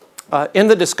 And in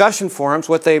the discussion forums,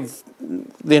 what the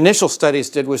initial studies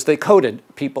did was they coded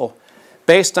people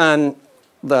based on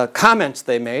the comments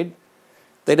they made.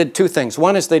 They did two things.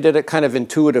 One is they did a kind of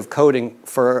intuitive coding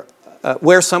for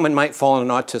where someone might fall in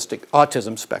an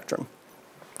autism spectrum.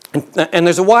 And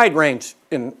there's a wide range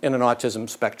in an autism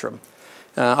spectrum.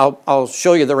 I'll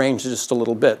show you the range in just a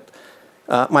little bit.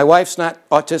 My wife's not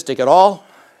autistic at all.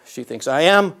 She thinks I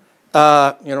am.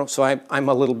 So I'm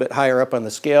a little bit higher up on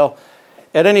the scale.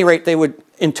 At any rate, they would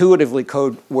intuitively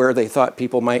code where they thought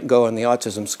people might go on the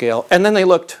autism scale. And then they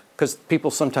looked, because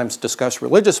people sometimes discuss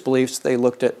religious beliefs, they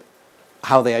looked at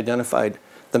how they identified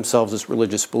themselves as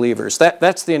religious believers.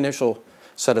 That's the initial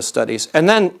set of studies. And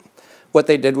then what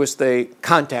they did was they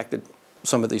contacted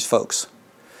some of these folks.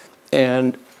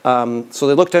 And so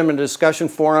they looked at them in a discussion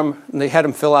forum, and they had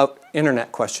them fill out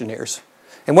internet questionnaires.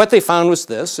 And what they found was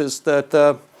this, is that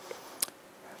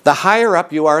the higher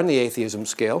up you are in the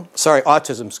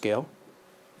autism scale,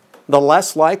 the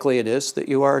less likely it is that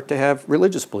you are to have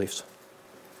religious beliefs,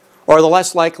 or the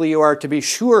less likely you are to be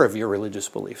sure of your religious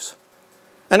beliefs.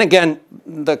 And again,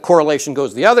 the correlation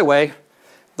goes the other way.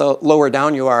 The lower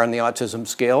down you are on the autism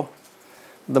scale,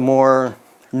 the more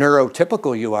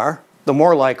neurotypical you are, the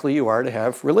more likely you are to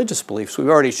have religious beliefs. We've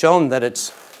already shown that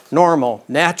it's normal,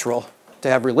 natural to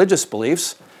have religious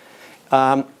beliefs.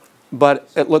 but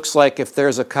it looks like if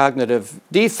there's a cognitive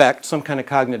defect, some kind of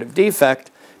cognitive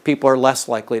defect, people are less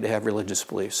likely to have religious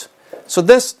beliefs. So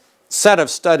this set of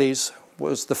studies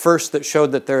was the first that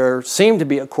showed that there seemed to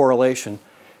be a correlation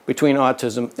between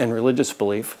autism and religious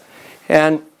belief.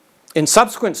 And in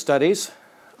subsequent studies,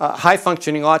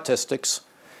 high-functioning autistics,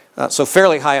 so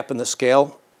fairly high up in the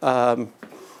scale, can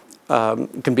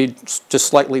be just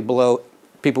slightly below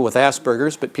people with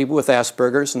Asperger's, but people with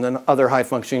Asperger's and then other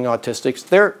high-functioning autistics,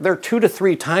 they're 2 to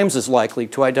 3 times as likely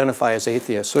to identify as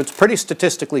atheists. So it's pretty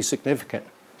statistically significant.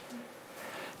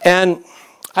 And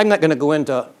I'm not going to go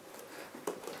into,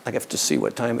 I have to see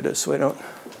what time it is, so I don't,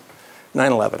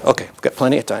 9/11. Okay, we've got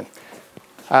plenty of time.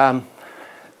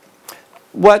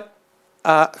 What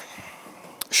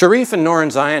Sharif and Noor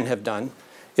and Zion have done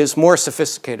is more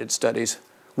sophisticated studies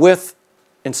with,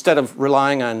 instead of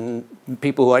relying on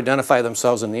people who identify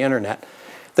themselves on the internet,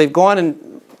 they've gone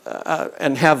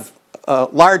and have a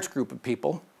large group of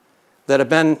people that have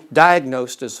been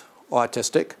diagnosed as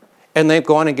autistic, and they've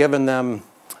gone and given them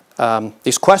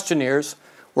these questionnaires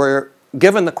where,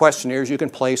 given the questionnaires, you can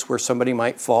place where somebody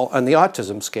might fall on the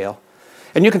autism scale.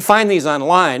 And you can find these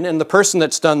online, and the person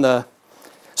that's done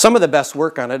some of the best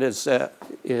work on it is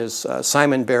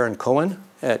Simon Baron-Cohen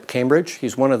at Cambridge.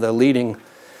 He's one of the leading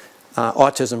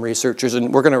autism researchers,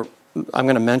 and I'm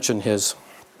going to mention his.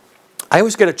 I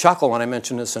always get a chuckle when I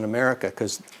mention this in America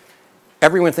because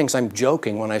everyone thinks I'm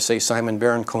joking when I say Simon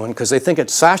Baron-Cohen because they think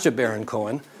it's Sacha Baron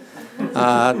Cohen.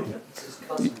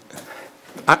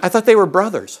 I thought they were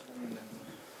brothers,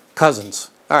 cousins.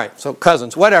 All right, so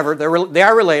cousins, whatever. They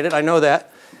are related. I know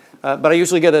that, but I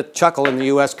usually get a chuckle in the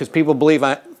U.S. because people believe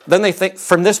then they think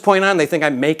from this point on they think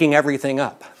I'm making everything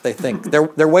up. They think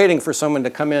they're waiting for someone to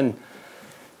come in.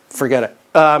 Forget it.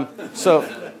 So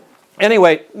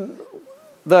anyway,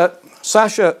 the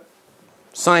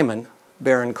Simon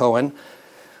Baron-Cohen,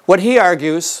 what he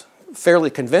argues fairly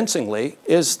convincingly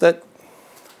is that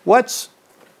what's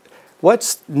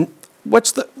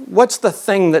the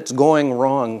thing that's going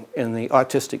wrong in the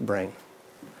autistic brain?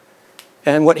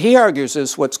 And what he argues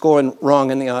is what's going wrong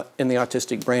in the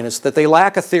autistic brain is that they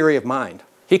lack a theory of mind.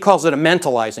 He calls it a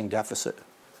mentalizing deficit.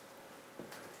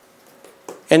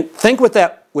 And think what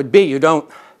that would be. You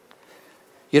don't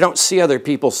see other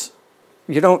people's,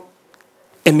 you don't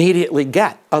immediately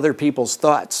get other people's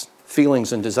thoughts,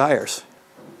 feelings, and desires.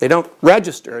 They don't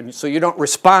register, and so you don't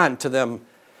respond to them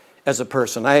as a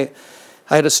person. I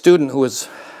had a student who was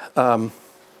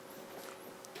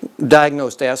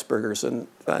diagnosed Asperger's, and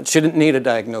she didn't need a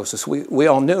diagnosis. We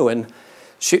all knew, and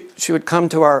she would come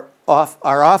to our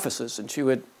offices, and she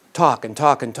would talk and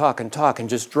talk and talk and talk and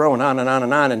just drone on and on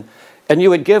and on, and you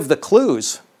would give the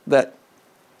clues that,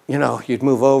 you'd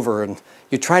move over, and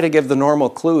you try to give the normal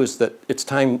clues that it's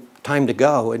time to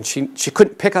go, and she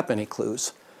couldn't pick up any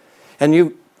clues, and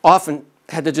you often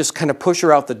had to just kind of push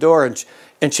her out the door, and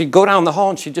she'd go down the hall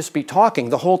and she'd just be talking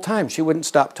the whole time. She wouldn't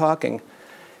stop talking.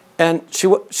 And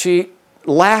she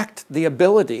lacked the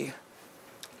ability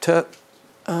to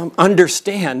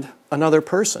understand another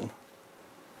person.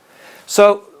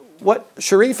 So what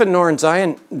Sharif and Noor and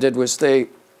Zion did was they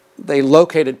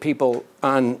located people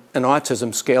on an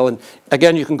autism scale. And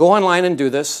again, you can go online and do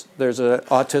this. There's an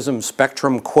autism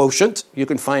spectrum quotient. You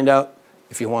can find out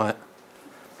if you want.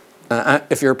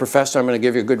 If you're a professor, I'm going to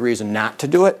give you a good reason not to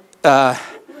do it. But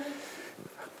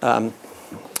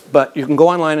you can go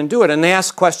online and do it. And they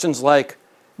ask questions like,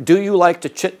 do you like to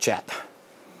chit-chat?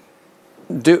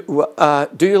 Do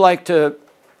you like to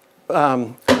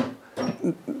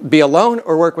be alone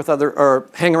or work with or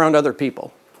hang around other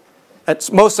people?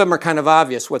 Most of them are kind of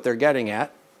obvious what they're getting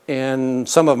at, and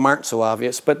some of them aren't so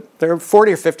obvious. But there are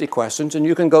 40 or 50 questions, and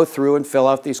you can go through and fill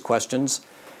out these questions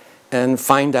and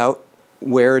find out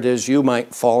where it is you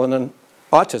might fall in an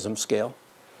autism scale.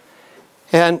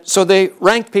 And so they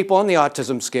ranked people on the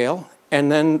autism scale,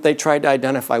 and then they tried to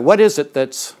identify what is it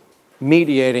that's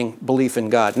mediating belief in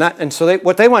God.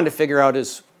 What they wanted to figure out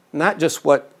is not just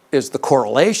what is the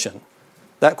correlation.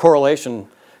 That correlation,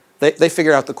 they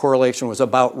figured out the correlation was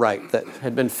about right, that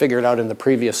had been figured out in the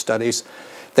previous studies.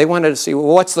 They wanted to see, well,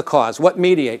 what's the cause? What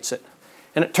mediates it?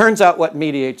 And it turns out what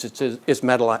mediates it is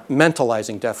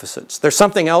mentalizing deficits. There's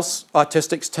something else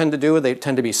autistics tend to do. They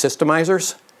tend to be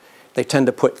systemizers. They tend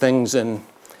to put things in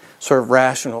sort of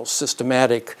rational,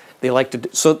 systematic.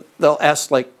 So they'll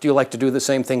ask, like, do you like to do the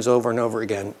same things over and over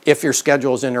again? If your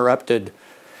schedule is interrupted,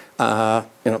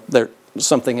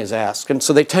 something is asked. And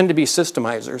so they tend to be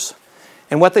systemizers.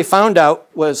 And what they found out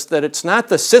was that it's not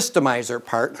the systemizer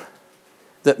part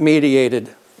that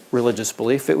mediated religious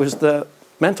belief. It was the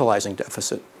mentalizing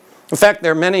deficit. In fact,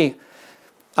 there are many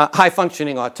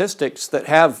high-functioning autistics that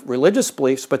have religious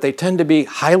beliefs, but they tend to be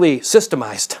highly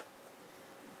systemized.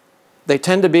 They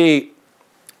tend to be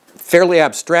fairly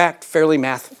abstract, fairly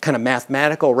kind of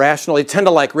mathematical, rational. They tend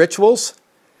to like rituals.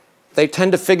 They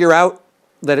tend to figure out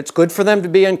that it's good for them to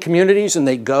be in communities, and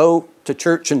they go to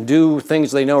church and do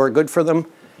things they know are good for them.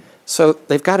 So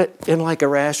they've got it in like a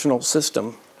rational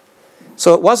system.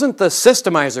 So it wasn't the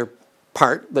systemizer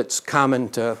part that's common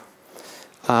to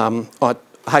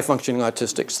high-functioning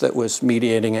autistics that was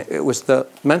mediating it. It was the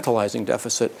mentalizing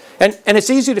deficit. And it's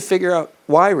easy to figure out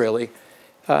why, really.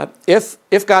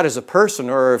 If God is a person,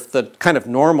 or if the kind of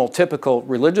normal, typical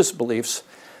religious beliefs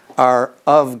are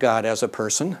of God as a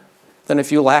person, then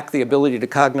if you lack the ability to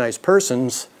cognize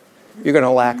persons, you're going to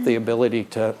lack the ability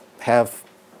to have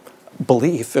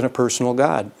belief in a personal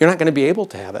God. You're not going to be able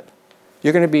to have it.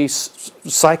 You're going to be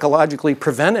psychologically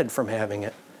prevented from having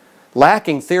it.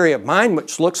 Lacking theory of mind,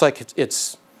 which looks like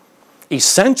it's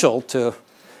essential to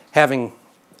having,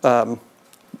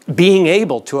 being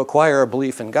able to acquire a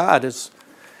belief in God,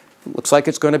 looks like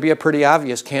it's going to be a pretty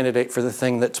obvious candidate for the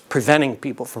thing that's preventing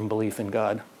people from belief in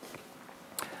God.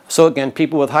 So again,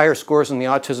 people with higher scores in the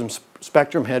autism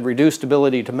spectrum had reduced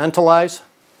ability to mentalize.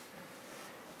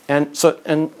 And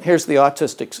here's the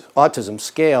autism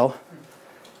scale.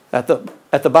 At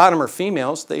the bottom are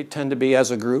females. They tend to be,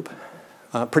 as a group,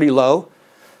 pretty low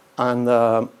on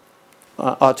the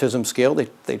autism scale.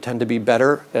 They tend to be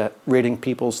better at reading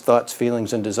people's thoughts,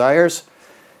 feelings, and desires.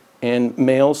 And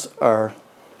males are,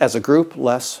 as a group,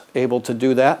 less able to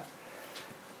do that.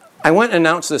 I went and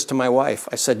announced this to my wife.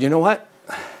 I said, you know what?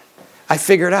 I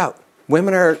figured out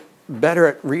women are better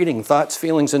at reading thoughts,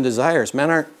 feelings, and desires. Men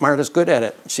aren't as good at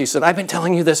it. She said, I've been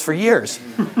telling you this for years.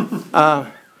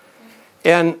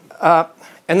 And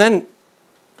then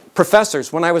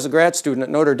professors, when I was a grad student at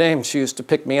Notre Dame, she used to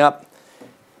pick me up,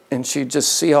 and she'd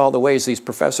just see all the ways these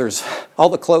professors, all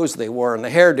the clothes they wore and the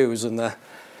hairdos,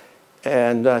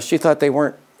 and she thought they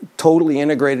weren't totally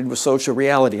integrated with social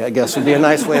reality, I guess would be a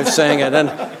nice way of saying it.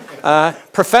 And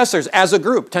professors, as a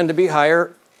group, tend to be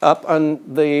higher up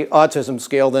on the autism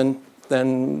scale than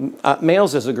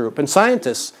males as a group. And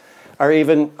scientists are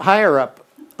even higher up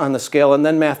on the scale, and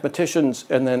then mathematicians,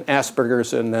 and then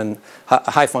Asperger's, and then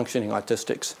high-functioning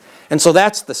autistics. And so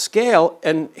that's the scale,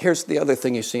 and here's the other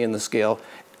thing you see in the scale.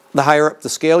 The higher up the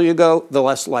scale you go, the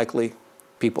less likely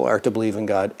people are to believe in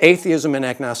God. Atheism and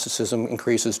agnosticism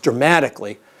increases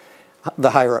dramatically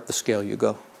the higher up the scale you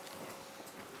go.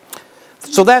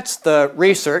 So that's the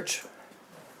research,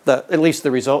 at least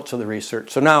the results of the research.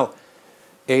 So now,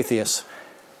 atheists,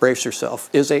 brace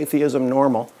yourself. Is atheism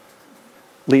normal?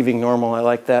 Leaving normal, I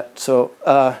like that. So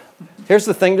here's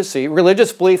the thing to see.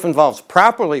 Religious belief involves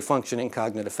properly functioning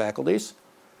cognitive faculties.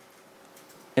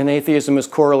 And atheism is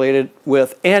correlated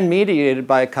with and mediated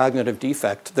by a cognitive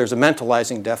defect. There's a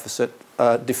mentalizing deficit,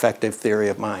 defective theory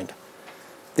of mind.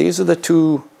 These are the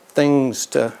two things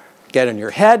to get in your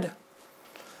head.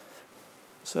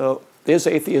 So is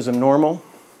atheism normal?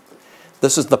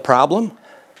 This is the problem.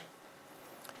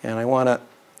 And I want to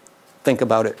think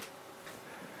about it.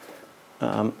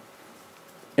 And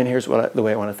here's the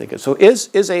way I want to think of it. So is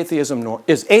atheism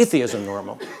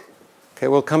normal? Okay,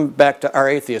 we'll come back to our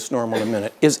atheist normal in a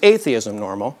minute. Is atheism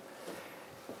normal?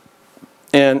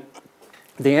 And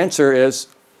the answer is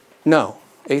no.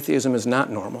 Atheism is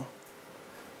not normal.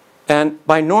 And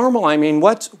by normal, I mean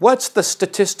what's the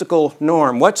statistical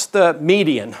norm? What's the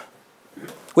median?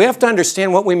 We have to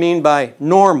understand what we mean by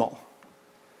normal.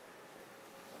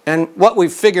 And what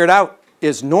we've figured out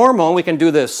is normal. We can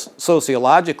do this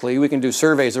sociologically. We can do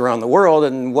surveys around the world,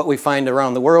 and what we find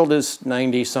around the world is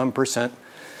 90-some%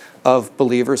 of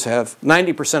believers have,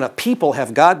 90% of people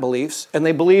have God beliefs, and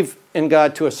they believe in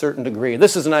God to a certain degree.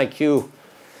 This is an IQ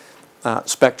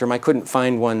spectrum. I couldn't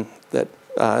find one that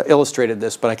illustrated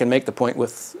this, but I can make the point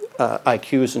with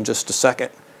IQs in just a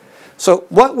second. So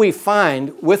what we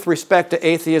find with respect to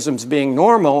atheism's being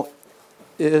normal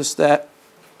is that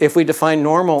if we define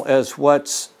normal as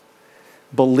what's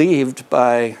believed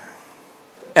by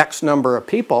X number of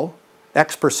people,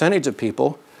 X percentage of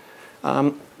people,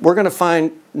 we're going to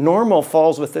find normal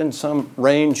falls within some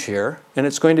range here, and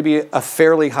it's going to be a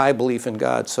fairly high belief in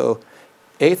God. So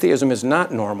atheism is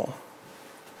not normal.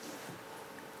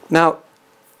 Now,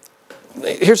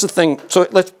 here's the thing. So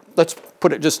let's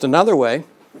put it just another way.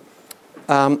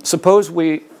 Suppose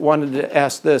we wanted to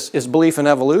ask this, is belief in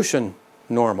evolution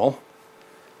normal?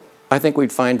 I think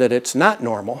we'd find that it's not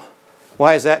normal.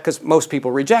 Why is that? Because most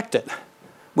people reject it.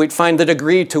 We'd find the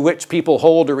degree to which people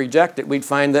hold or reject it. We'd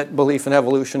find that belief in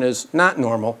evolution is not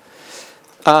normal.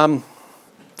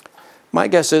 My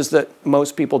guess is that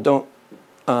most people don't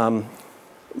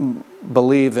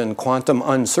believe in quantum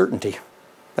uncertainty.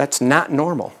 That's not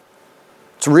normal.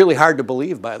 It's really hard to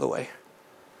believe, by the way.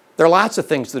 There are lots of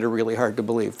things that are really hard to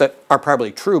believe that are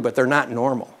probably true, but they're not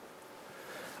normal.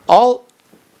 All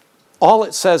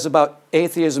it says about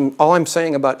atheism, all I'm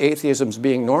saying about atheism's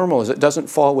being normal is it doesn't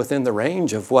fall within the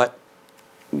range of what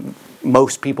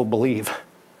most people believe.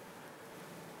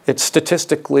 It's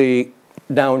statistically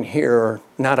down here, or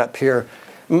not up here.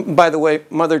 By the way,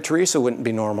 Mother Teresa wouldn't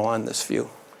be normal on this view.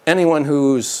 Anyone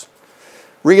who's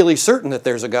really certain that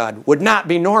there's a God would not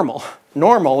be normal.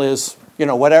 Normal is, you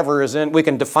know, whatever is in, we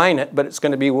can define it, but it's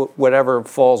going to be whatever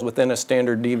falls within a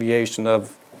standard deviation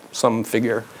of some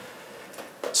figure.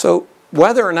 So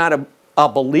whether or not a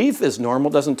belief is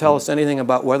normal doesn't tell us anything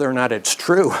about whether or not it's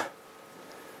true.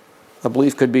 A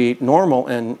belief could be normal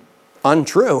and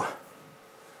untrue.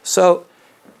 So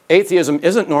atheism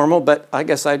isn't normal, but I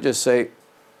guess I'd just say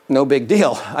no big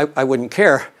deal. I wouldn't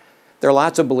care. There are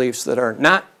lots of beliefs that are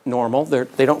not normal.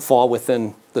 They don't fall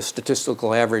within the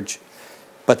statistical average,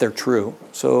 but they're true.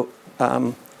 So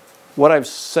what I've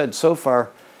said so far,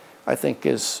 I think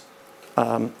is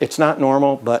it's not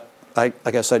normal, but I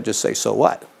guess I'd just say, so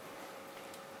what?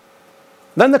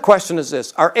 Then the question is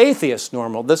this: are atheists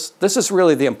normal? This is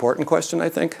really the important question, I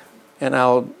think, and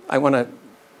I want to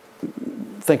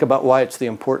think about why it's the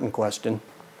important question.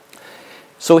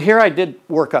 So here I did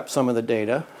work up some of the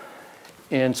data,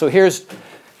 and so here's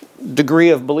degree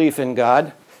of belief in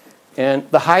God, and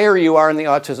the higher you are in the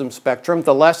autism spectrum,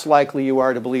 the less likely you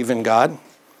are to believe in God,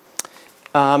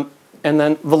 and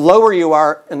then the lower you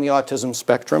are in the autism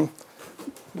spectrum,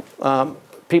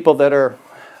 people that are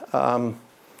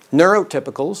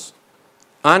neurotypicals,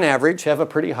 on average, have a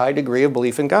pretty high degree of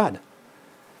belief in God.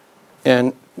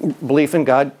 And belief in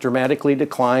God dramatically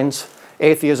declines.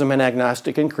 Atheism and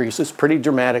agnostic increases pretty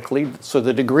dramatically. So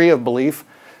the degree of belief,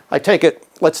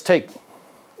 let's take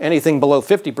anything below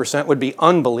 50% would be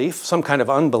unbelief, some kind of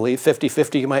unbelief.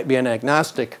 50-50 you might be an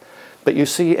agnostic. But you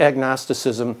see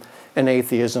agnosticism and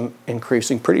atheism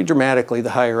increasing pretty dramatically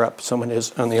the higher up someone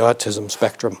is on the autism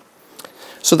spectrum.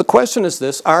 So the question is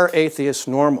this: are atheists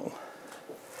normal?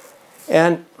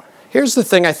 And here's the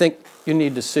thing I think you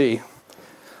need to see.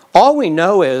 All we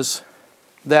know is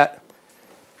that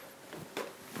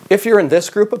if you're in this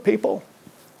group of people,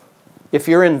 if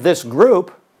you're in this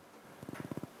group,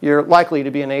 you're likely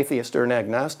to be an atheist or an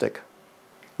agnostic.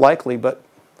 Likely, but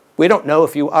we don't know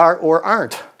if you are or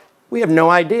aren't. We have no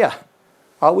idea.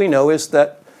 All we know is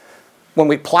that when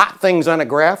we plot things on a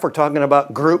graph, we're talking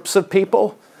about groups of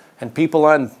people, and people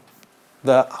on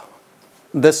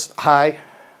this high,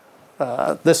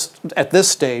 at this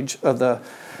stage of the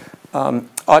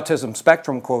autism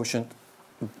spectrum quotient,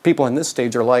 people in this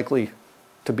stage are likely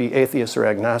to be atheists or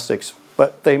agnostics,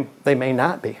 but they may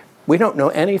not be. We don't know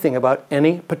anything about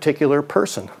any particular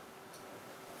person.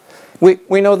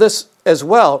 We know this as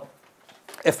well.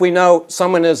 If we know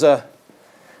someone is a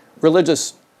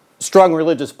strong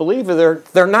religious believer,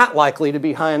 they're not likely to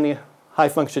be high on the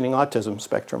high-functioning autism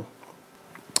spectrum.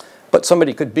 But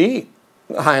somebody could be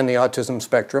high on the autism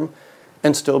spectrum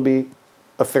and still be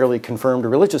a fairly confirmed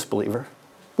religious believer.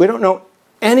 We don't know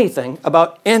anything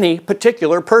about any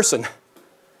particular person.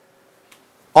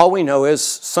 All we know is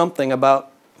something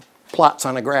about plots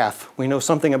on a graph. We know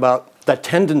something about the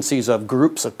tendencies of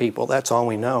groups of people. That's all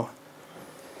we know.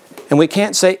 And we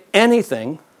can't say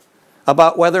anything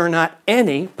about whether or not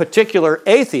any particular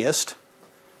atheist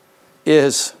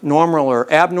is normal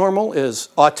or abnormal, is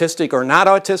autistic or not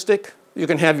autistic. You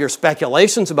can have your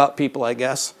speculations about people, I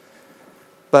guess,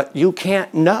 but you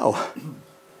can't know.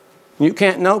 You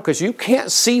can't know because you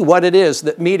can't see what it is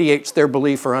that mediates their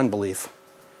belief or unbelief.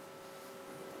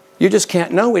 You just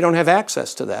can't know. We don't have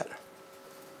access to that.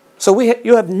 So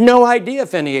you have no idea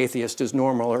if any atheist is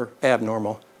normal or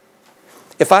abnormal.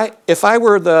 If I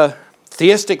were the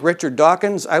theistic Richard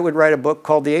Dawkins, I would write a book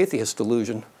called The Atheist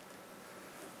Delusion.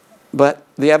 But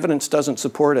the evidence doesn't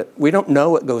support it. We don't know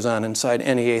what goes on inside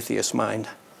any atheist's mind.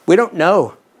 We don't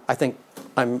know. I think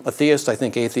I'm a theist. I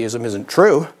think atheism isn't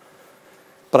true.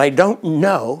 But I don't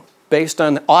know, based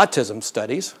on autism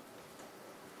studies,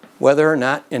 whether or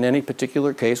not in any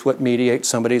particular case what mediates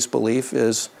somebody's belief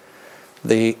is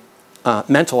the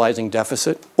mentalizing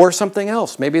deficit or something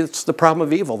else. Maybe it's the problem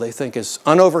of evil they think is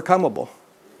unovercomable.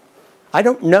 I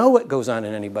don't know what goes on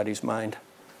in anybody's mind.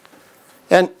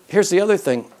 And here's the other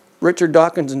thing. Richard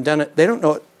Dawkins and Dennett, they don't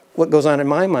know what goes on in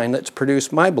my mind that's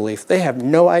produced my belief. They have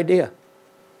no idea.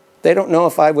 They don't know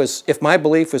if my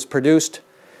belief was produced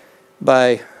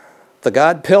by the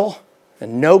God pill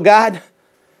and no God,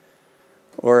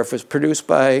 or if it's produced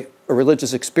by a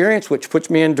religious experience which puts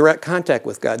me in direct contact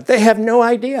with God. They have no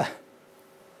idea.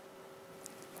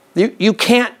 You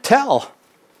can't tell.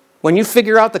 When you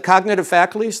figure out the cognitive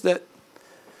faculties that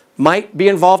might be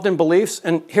involved in beliefs,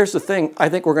 and here's the thing, I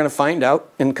think we're going to find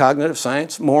out in cognitive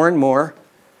science more and more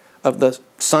of the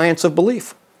science of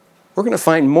belief. We're going to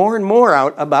find more and more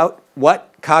out about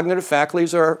what cognitive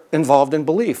faculties are involved in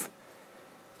belief.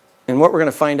 And what we're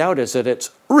going to find out is that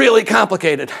it's really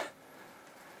complicated.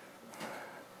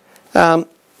 And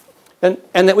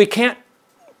that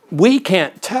we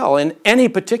can't tell in any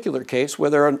particular case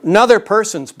whether another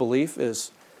person's belief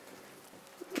is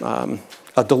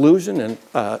a delusion,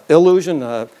 an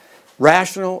illusion,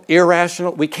 rational,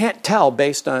 irrational. We can't tell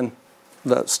based on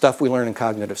the stuff we learn in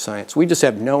cognitive science. We just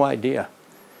have no idea.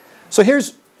 So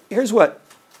here's what.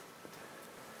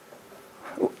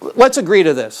 Let's agree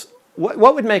to this.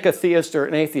 What would make a theist or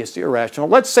an atheist irrational?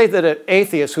 Let's say that an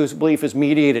atheist whose belief is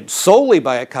mediated solely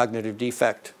by a cognitive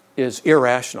defect is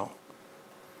irrational.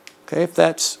 Okay,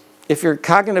 if your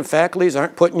cognitive faculties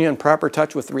aren't putting you in proper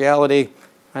touch with reality,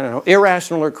 I don't know,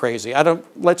 irrational or crazy.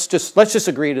 Let's just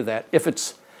agree to that.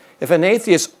 If an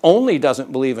atheist only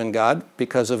doesn't believe in God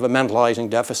because of a mentalizing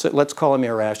deficit, let's call him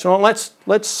irrational. And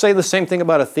let's say the same thing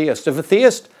about a theist.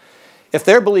 If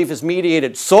their belief is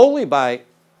mediated solely by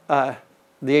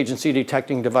the agency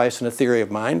detecting device and a theory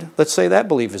of mind, let's say that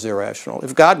belief is irrational.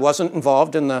 If God wasn't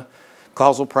involved in the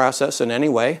causal process in any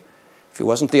way, if he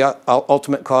wasn't the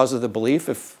ultimate cause of the belief,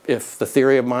 if the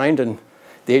theory of mind and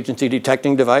the agency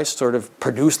detecting device sort of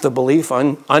produced the belief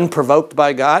unprovoked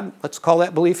by God, let's call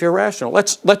that belief irrational.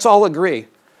 Let's all agree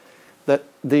that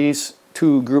these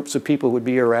two groups of people would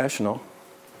be irrational.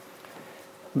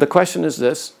 The question is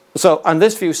this. So on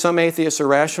this view, some atheists are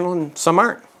rational and some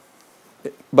aren't.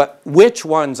 But which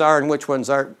ones are and which ones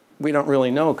aren't, we don't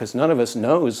really know, because none of us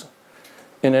knows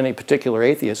in any particular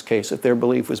atheist case if their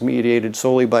belief was mediated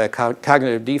solely by a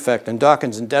cognitive defect. And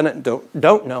Dawkins and Dennett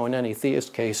don't know in any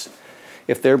theist case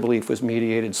if their belief was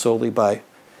mediated solely by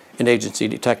an agency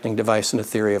detecting device and a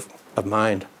theory of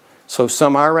mind. So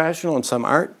some are rational and some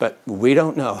aren't, but we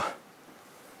don't know.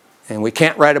 And we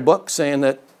can't write a book saying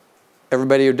that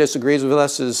everybody who disagrees with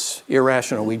us is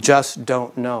irrational. We just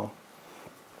don't know.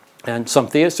 And some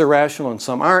theists are rational and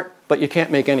some aren't, but you can't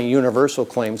make any universal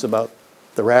claims about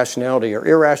the rationality or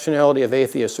irrationality of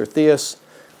atheists or theists,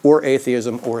 or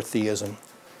atheism or theism.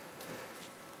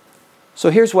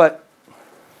 So here's what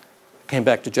came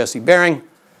back to Jesse Bering.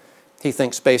 He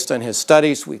thinks based on his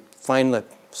studies, we find the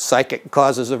psychic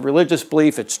causes of religious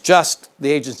belief. It's just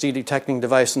the agency detecting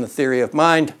device and the theory of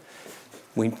mind.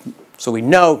 So we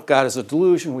know God is a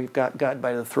delusion. We've got God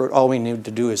by the throat. All we need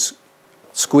to do is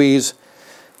squeeze.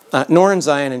 Noren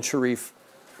Zion and Sharif,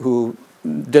 who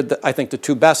did, I think, the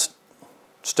two best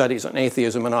studies on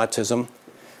atheism and autism,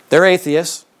 they're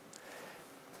atheists,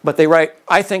 but they write,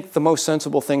 I think, the most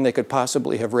sensible thing they could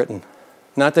possibly have written.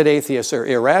 Not that atheists are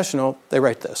irrational, they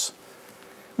write this.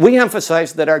 We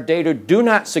emphasize that our data do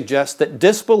not suggest that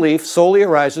disbelief solely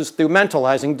arises through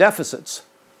mentalizing deficits.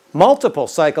 Multiple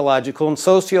psychological and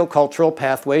sociocultural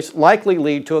pathways likely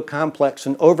lead to a complex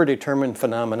and overdetermined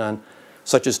phenomenon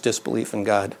such as disbelief in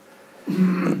God.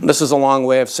 This is a long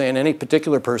way of saying any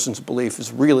particular person's belief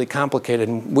is really complicated,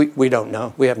 and we don't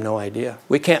know. We have no idea.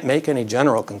 We can't make any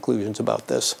general conclusions about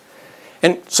this.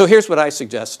 And so here's what I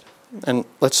suggest, and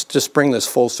let's just bring this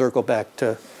full circle back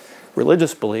to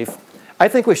religious belief. I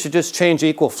think we should just change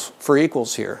equals for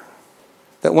equals here.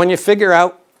 That when you figure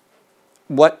out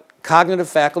what cognitive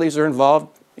faculties are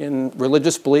involved in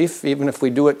religious belief, even if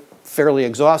we do it fairly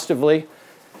exhaustively,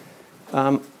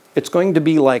 it's going to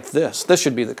be like this. This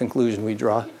should be the conclusion we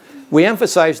draw. We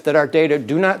emphasize that our data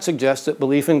do not suggest that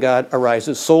belief in God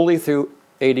arises solely through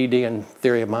ADD and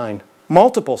theory of mind.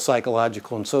 Multiple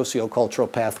psychological and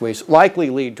sociocultural pathways likely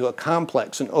lead to a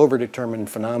complex and overdetermined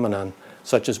phenomenon,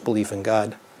 such as belief in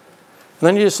God. And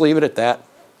then you just leave it at that.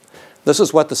 This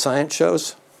is what the science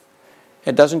shows.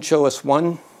 It doesn't show us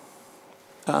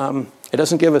it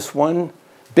doesn't give us one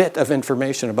bit of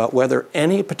information about whether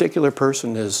any particular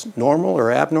person is normal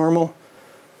or abnormal,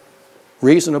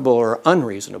 reasonable or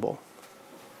unreasonable.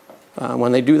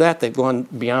 When they do that, they've gone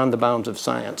beyond the bounds of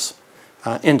science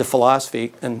into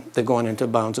philosophy, and they've gone into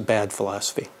bounds of bad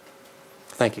philosophy.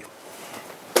 Thank you.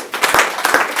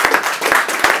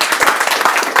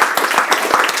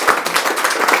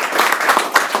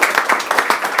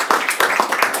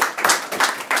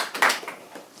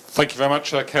 Thank you very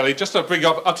much, Kelly. Just to bring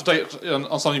up to date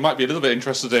on something you might be a little bit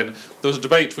interested in, there was a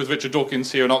debate with Richard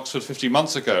Dawkins here in Oxford 15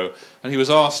 months ago, and he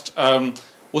was asked,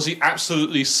 was he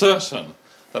absolutely certain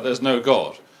that there's no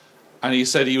God? And he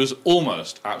said he was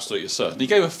almost absolutely certain. He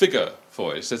gave a figure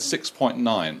for it. He said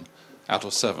 6.9. out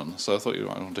of 7. So I thought you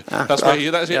might want to. That's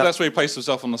where he placed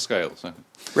himself on the scale. So.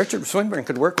 Richard Swinburne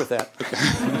could work with that.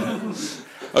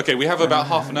 Okay, we have about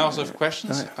half an hour for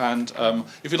questions, and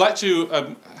if you'd like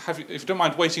to, if you don't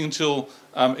mind waiting until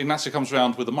Ignacio comes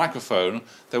around with the microphone,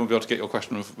 then we'll be able to get your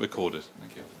question recorded.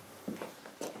 Thank you.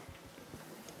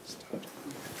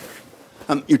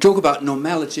 You talk about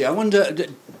normality. I wonder,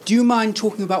 do you mind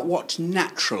talking about what's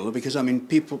natural? Because, I mean,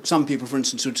 some people, for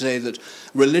instance, would say that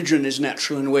religion is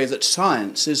natural in a way that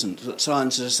science isn't, that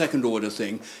science is a second-order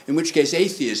thing, in which case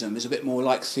atheism is a bit more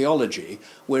like theology,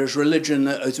 whereas religion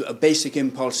are basic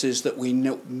impulses that we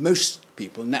know most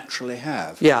people naturally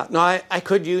have. Yeah, no, I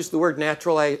could use the word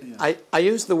natural. I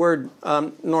use the word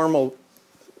normal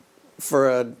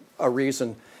for a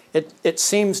reason. It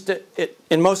seems to,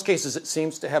 in most cases, it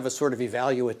seems to have a sort of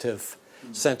evaluative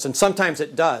sense, and sometimes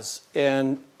it does.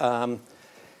 And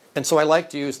so I like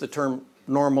to use the term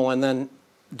normal and then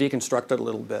deconstruct it a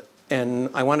little bit. And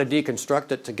I want to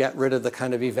deconstruct it to get rid of the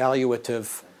kind of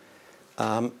evaluative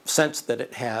sense that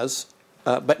it has.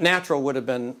 But natural would have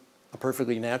been a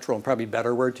perfectly natural and probably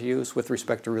better word to use with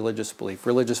respect to religious belief.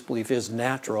 Religious belief is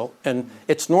natural, and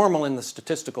it's normal in the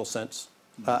statistical sense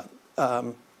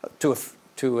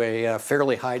to a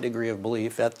fairly high degree of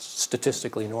belief. That's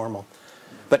statistically normal.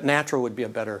 But natural would be a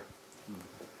better.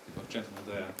 Gentleman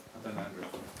there, and then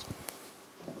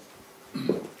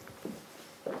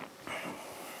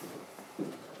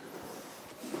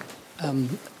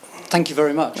Andrew. Thank you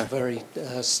very much. A very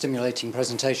stimulating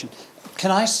presentation. Can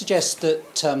I suggest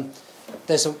that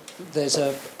there's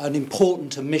an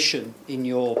important omission in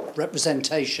your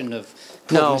representation of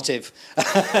cognitive? No.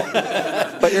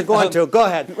 But you're going to. Go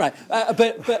ahead. Right.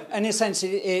 But in a sense,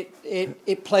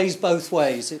 it plays both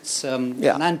ways. It's an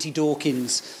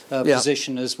anti-Dawkins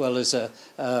position as well as a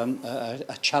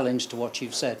challenge to what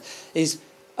you've said. Is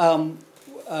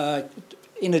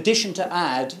in addition to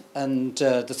AD and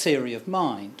the theory of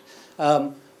mind,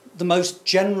 the most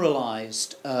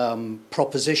generalized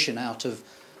proposition out of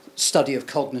study of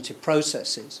cognitive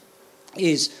processes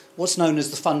is what's known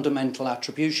as the fundamental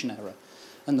attribution error.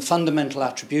 And the fundamental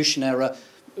attribution error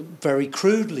very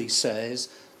crudely says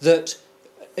that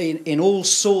in all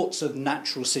sorts of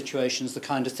natural situations, the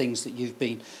kind of things that you've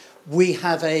been, we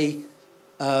have a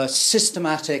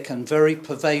systematic and very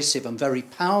pervasive and very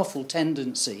powerful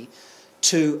tendency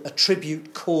to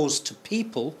attribute cause to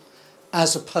people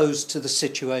as opposed to the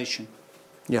situation.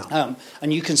 Yeah.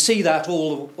 And you can see that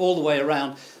all the way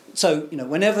around. So,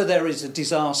 whenever there is a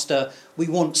disaster, we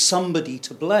want somebody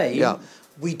to blame. Yeah.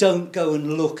 We don't go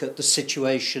and look at the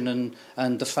situation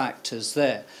and the factors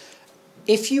there.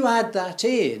 If you add that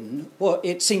in, well,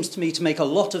 it seems to me to make a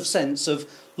lot of sense of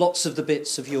lots of the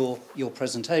bits of your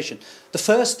presentation. The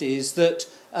first is that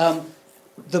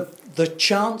the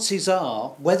chances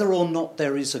are, whether or not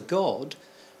there is a God,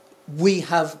 we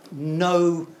have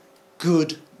no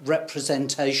good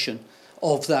representation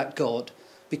of that God,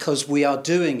 because we are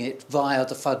doing it via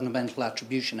the fundamental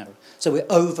attribution error. So we're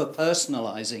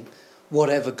over-personalizing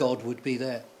whatever God would be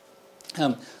there.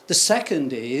 The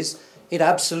second is, it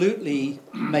absolutely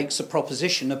makes a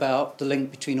proposition about the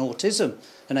link between autism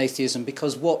and atheism,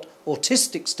 because what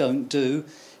autistics don't do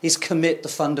is commit the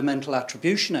fundamental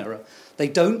attribution error. They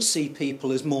don't see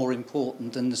people as more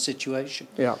important than the situation.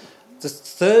 Yeah. The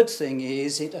third thing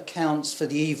is it accounts for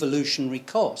the evolutionary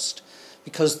cost,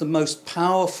 because the most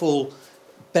powerful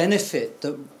benefit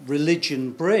that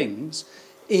religion brings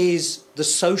is the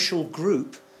social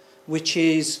group, which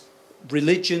is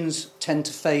religions tend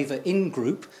to favour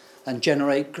in-group and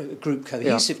generate group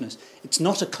cohesiveness. Yeah. It's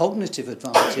not a cognitive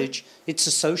advantage, it's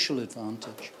a social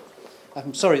advantage.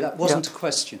 I'm sorry, that wasn't a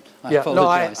question. I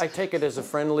apologise. No, I take it as a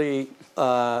friendly...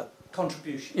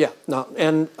 contribution. Yeah, no,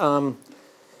 and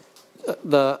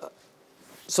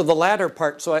so the latter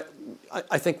part, so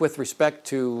I think with respect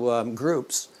to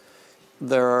groups,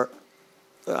 there are,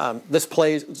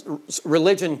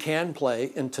 religion can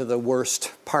play into the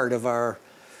worst part of our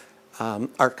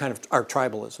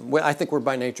tribalism. I think we're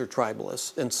by nature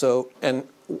tribalists, and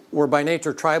we're by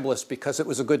nature tribalists because it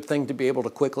was a good thing to be able to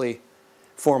quickly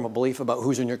form a belief about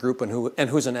who's in your group and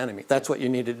who's an enemy. That's what you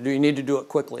need to do. You need to do it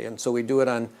quickly, and so we do it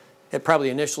on. It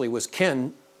probably initially was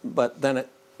kin, but then it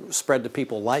spread to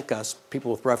people like us,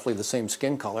 people with roughly the same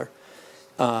skin color,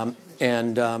 and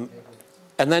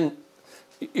then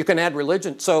you can add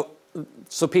religion. So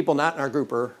people not in our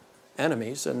group are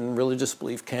enemies, and religious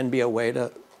belief can be a way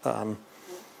to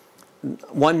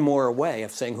one more way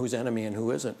of saying who's enemy and who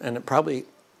isn't, and it probably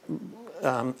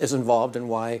is involved in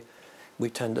why we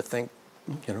tend to think,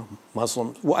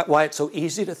 Muslims. Why it's so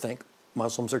easy to think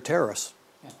Muslims are terrorists,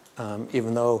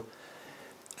 even though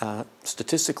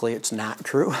statistically it's not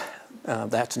true.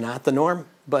 That's not the norm,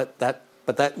 but that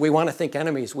we want to think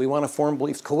enemies. We want to form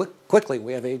beliefs quickly.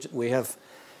 We have,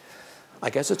 I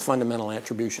guess it's fundamental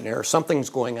attribution error. Something's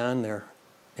going on there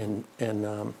in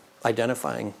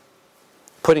identifying,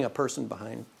 putting a person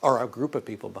behind, or a group of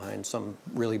people behind some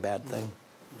really bad thing.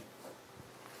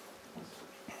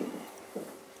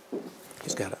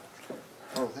 He's got it.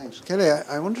 Oh, thanks. Kelly,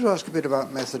 I wanted to ask a bit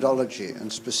about methodology,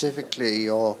 and specifically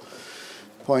your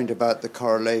point about the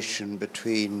correlation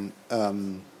between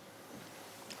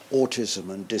autism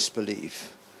and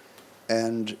disbelief,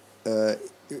 and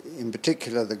in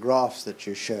particular the graph that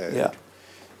you showed. Yeah.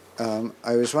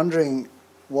 I was wondering,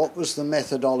 what was the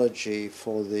methodology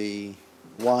for the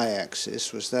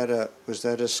y-axis? Was that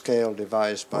a scale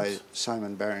devised by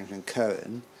Simon Barrington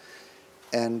Cohen?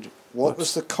 And what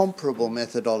was the comparable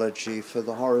methodology for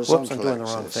the horizontal axis? I'm doing the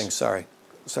wrong thing. Sorry.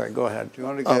 Go ahead. Do you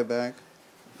want to go back?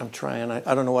 I'm trying.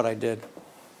 I don't know what I did.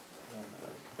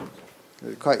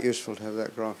 It's quite useful to have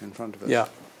that graph in front of us. Yeah.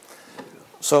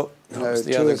 So no,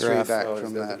 the 2 other or 3 graph. back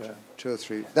from that. 2 or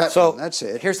 3. That's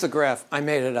it. Here's the graph. I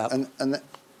made it up.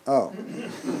 Oh.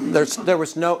 There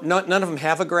was none of them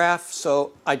have a graph,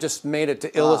 so I just made it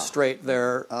to illustrate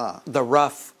the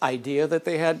rough idea that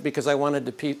they had, because I wanted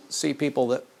to see people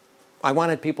that I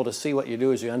wanted people to see what you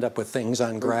do is you end up with things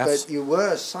on graphs. But you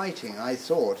were citing, I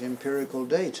thought, empirical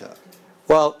data.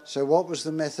 Well, so what was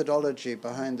the methodology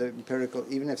behind the empirical,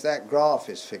 even if that graph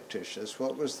is fictitious,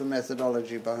 what was the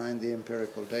methodology behind the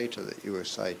empirical data that you were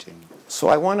citing? So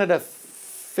I wanted to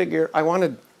figure,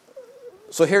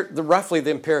 so here, roughly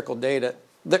the empirical data,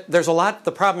 there's a lot,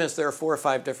 the problem is there are 4 or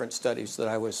 5 different studies that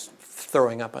I was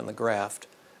throwing up on the graph,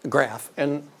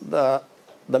 and the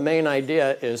main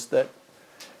idea is that,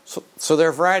 so there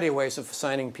are a variety of ways of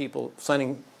assigning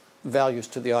values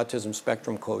to the autism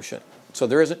spectrum quotient. So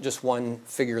there isn't just one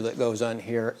figure that goes on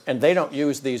here, and they don't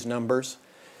use these numbers.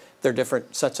 They're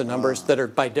different sets of numbers that are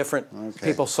by different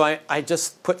people. So I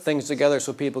just put things together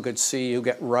so people could see you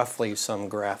get roughly some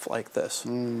graph like this.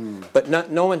 But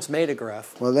no one's made a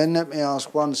graph. Well, then let me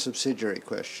ask one subsidiary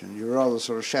question. You rather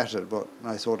sort of shattered what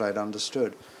I thought I'd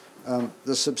understood.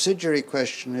 The subsidiary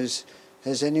question is,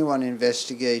 has anyone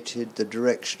investigated the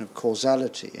direction of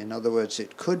causality? In other words,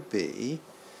 it could be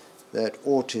that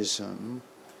autism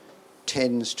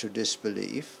tends to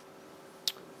disbelief,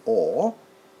 or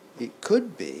it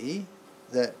could be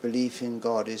that belief in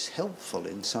God is helpful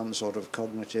in some sort of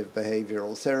cognitive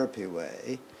behavioral therapy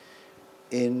way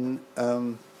in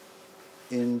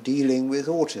dealing with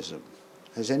autism.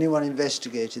 Has anyone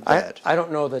investigated that? I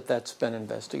don't know that that's been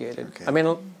investigated. Okay. I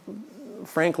mean,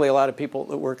 frankly, a lot of people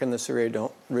that work in this area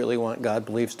don't really want God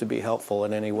beliefs to be helpful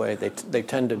in any way. They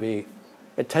tend to be.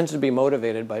 It tends to be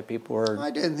motivated by people who are...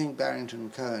 I don't think Barrington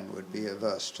Cohen would be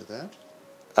averse to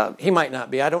that. He might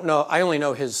not be. I don't know. I only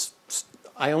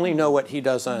know what he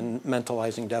does on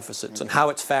mentalizing deficits and how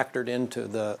it's factored into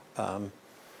the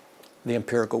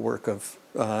empirical work of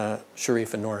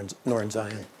Sharif and Noren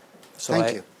Zion. So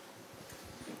Thank you.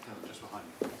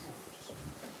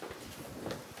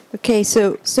 Okay,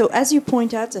 so as you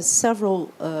point out, there's several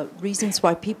reasons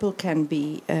why people can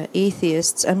be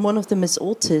atheists, and one of them is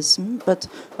autism. But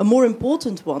a more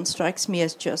important one strikes me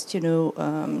as just,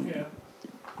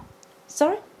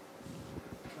 Sorry?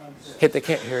 They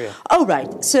can't hear you. Oh,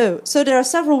 right. So there are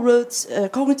several roads,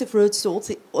 cognitive roads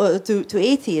to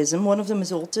atheism. One of them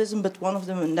is autism, but one of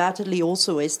them undoubtedly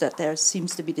also is that there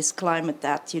seems to be this climate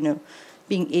that,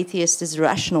 being atheist is a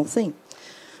rational thing.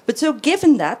 But so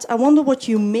given that, I wonder what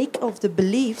you make of the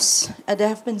beliefs. There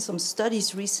have been some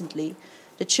studies recently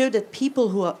that show that people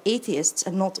who are atheists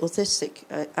and not autistic,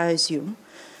 I assume,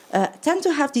 tend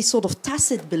to have these sort of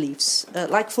tacit beliefs.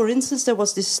 Like, for instance, there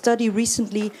was this study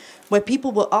recently where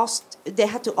people were asked, they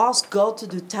had to ask God to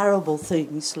do terrible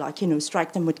things, like,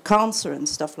 strike them with cancer and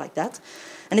stuff like that.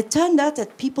 And it turned out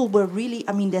that people were really,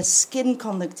 their skin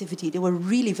conductivity, they were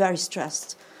really very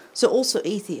stressed. So also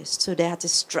atheists. So they had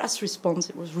this stress response.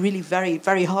 It was really very,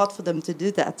 very hard for them to do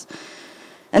that.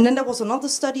 And then there was another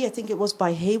study, I think it was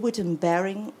by Haywood and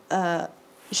Baring,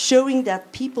 showing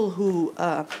that people who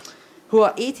are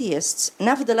atheists,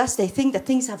 nevertheless, they think that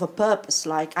things have a purpose.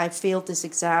 Like, I failed this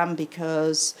exam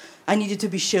because I needed to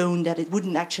be shown that it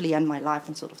wouldn't actually end my life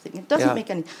and sort of thing. It doesn't make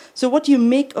any... So what do you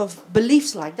make of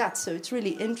beliefs like that? So it's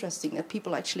really interesting that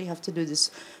people actually have to do this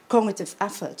cognitive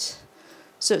effort.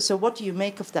 So what do you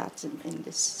make of that in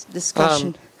this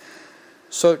discussion?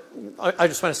 So I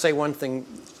just want to say one thing.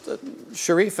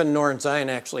 Sharif and Noren Zion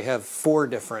actually have 4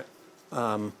 different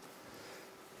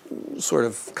sort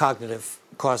of cognitive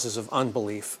causes of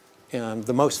unbelief.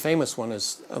 The most famous one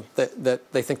is that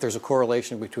they think there's a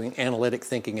correlation between analytic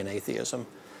thinking and atheism.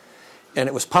 And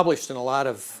it was published in a lot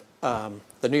of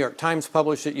The New York Times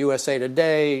published it, USA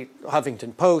Today,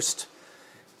 Huffington Post.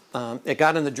 It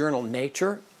got in the journal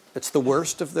Nature. It's the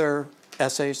worst of their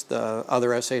essays. The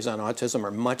other essays on autism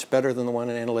are much better than the one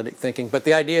in analytic thinking. But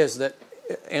the idea is that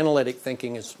analytic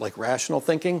thinking is like rational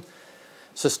thinking.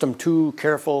 System 2,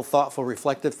 careful, thoughtful,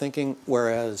 reflective thinking,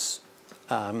 whereas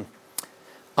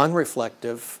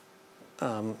unreflective,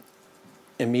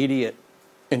 immediate,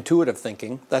 intuitive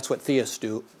thinking, that's what theists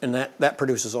do, and that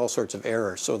produces all sorts of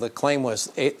errors. So the claim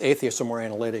was atheists are more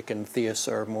analytic and theists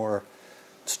are more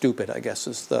stupid, I guess,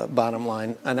 is the bottom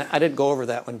line. And I didn't go over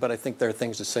that one, but I think there are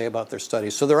things to say about their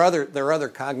studies. So there are other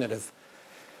cognitive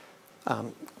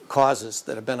causes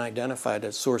that have been identified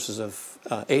as sources of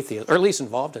atheism, or at least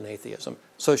involved in atheism.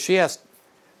 So she asked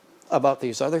about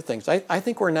these other things. I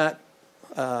think we're not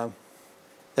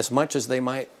as much as they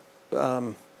might.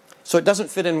 So it doesn't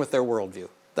fit in with their worldview.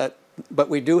 But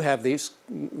we do have these.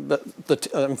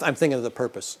 I'm thinking of the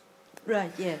purpose.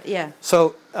 Right. Yeah. Yeah.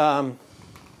 So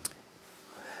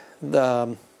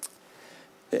Deb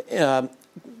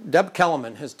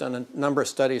Kellerman has done a number of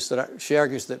studies that she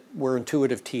argues that we're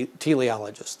intuitive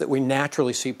teleologists, that we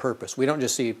naturally see purpose. We don't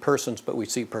just see persons, but we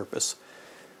see purpose,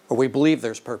 or we believe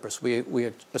there's purpose.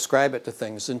 We ascribe it to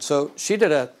things. And so she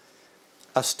did a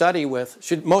study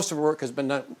with. Most of her work has been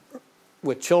done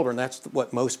with children. That's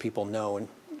what most people know. And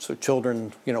so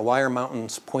children, why are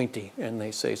mountains pointy? And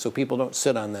they say, so people don't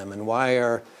sit on them. And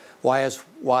why is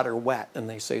water wet? And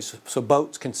they say, so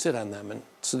boats can sit on them. And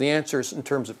so the answer is in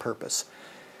terms of purpose.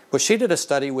 But she did a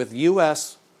study with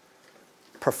U.S.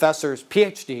 professors,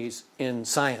 PhDs in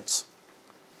science.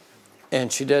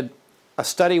 And she did a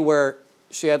study where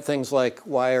she had things like,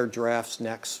 why are giraffes'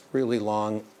 necks really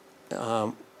long?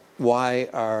 Why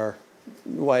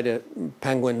do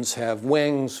penguins have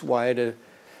wings? Why do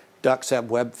ducks have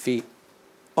webbed feet?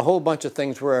 A whole bunch of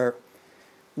things where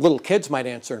little kids might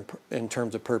answer in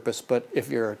terms of purpose, but if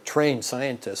you're a trained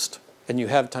scientist and you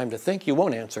have time to think, you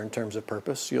won't answer in terms of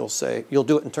purpose. You'll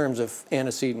do it in terms of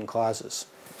antecedent causes.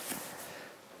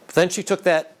 But then she took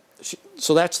that,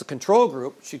 so that's the control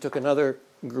group. She took another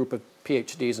group of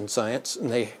PhDs in science, and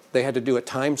they had to do a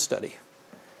time study.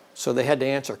 So they had to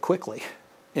answer quickly.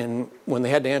 And when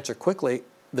they had to answer quickly,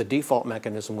 the default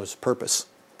mechanism was purpose.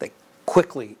 They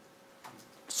quickly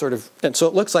and so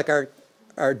it looks like our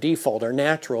default, our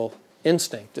natural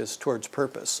instinct is towards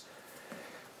purpose.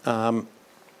 So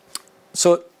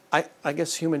I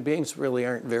guess human beings really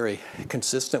aren't very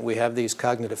consistent. We have these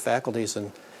cognitive faculties,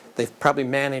 and they've probably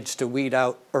managed to weed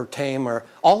out or tame or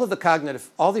all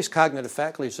these cognitive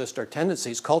faculties, just our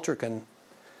tendencies. Culture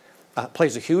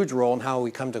plays a huge role in how we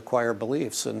come to acquire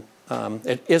beliefs, and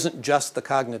it isn't just the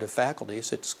cognitive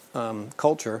faculties, it's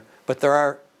culture, but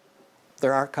there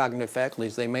are cognitive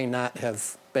faculties they may not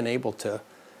have been able to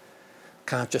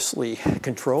consciously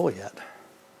control yet.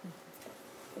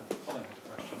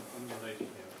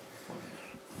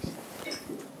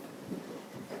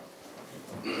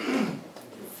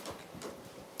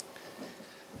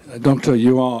 Doctor,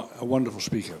 you are a wonderful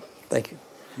speaker. Thank you.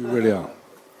 You really are.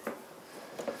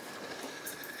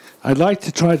 I'd like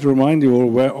to try to remind you all,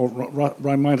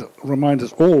 remind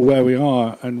us all where we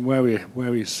are and where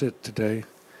we sit today.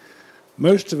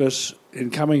 Most of us,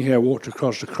 in coming here, walked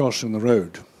across the cross in the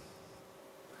road,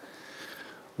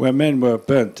 where men were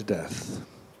burnt to death.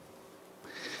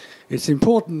 It's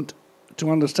important to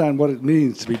understand what it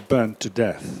means to be burnt to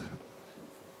death.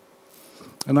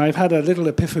 And I've had a little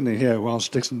epiphany here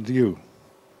whilst listening to you.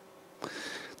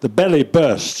 The belly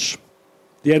bursts,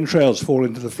 the entrails fall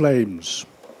into the flames.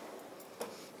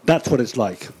 That's what it's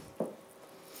like.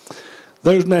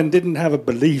 Those men didn't have a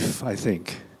belief, I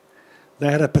think. They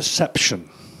had a perception.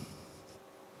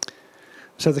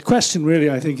 So the question really,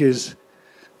 I think, is,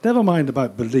 never mind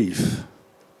about belief.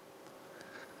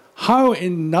 How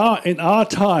in our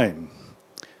time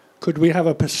could we have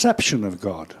a perception of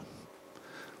God?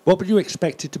 What would you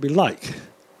expect it to be like?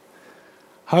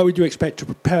 How would you expect to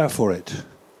prepare for it?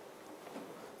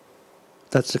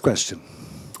 That's the question.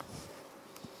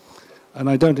 And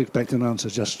I don't expect an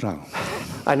answer just now.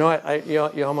 I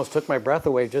know you almost took my breath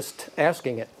away just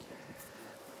asking it.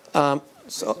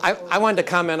 So I wanted to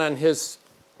comment on his,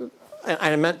 and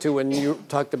I meant to when you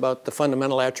talked about the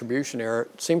fundamental attribution error.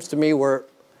 It seems to me we're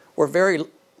very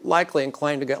likely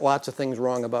inclined to get lots of things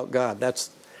wrong about God.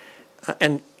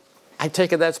 And I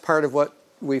take it that's part of what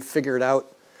we've figured out,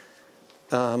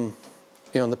 in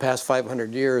the past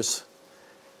 500 years,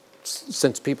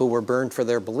 since people were burned for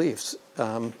their beliefs.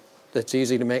 It's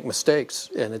easy to make mistakes,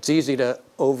 and it's easy to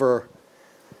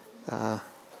I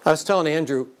was telling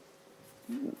Andrew,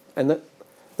 and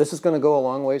this is going to go a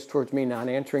long ways towards me not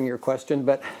answering your question,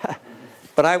 but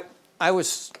I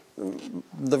was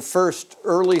the first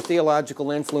early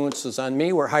theological influences on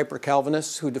me were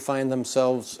hyper-Calvinists who defined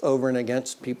themselves over and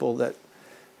against people that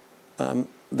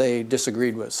they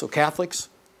disagreed with. So Catholics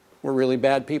were really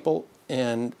bad people,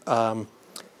 and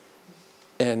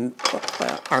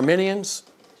Arminians,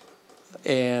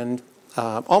 and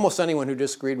almost anyone who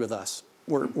disagreed with us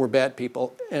were bad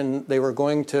people, and they were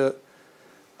going to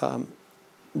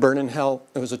burn in hell.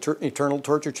 It was an eternal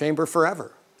torture chamber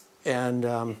forever. And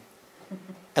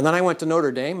then I went to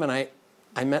Notre Dame, and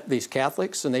I met these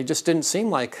Catholics, and they just didn't seem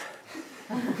like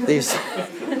these.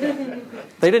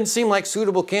 They didn't seem like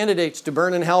suitable candidates to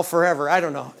burn in hell forever. I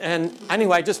don't know. And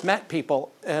anyway, I just met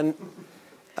people, and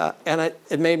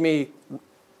it made me.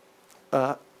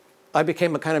 I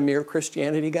became a kind of mere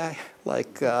Christianity guy.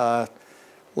 Like,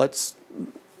 let's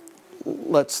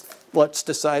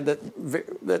decide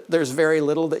that there's very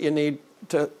little that you need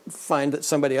to find that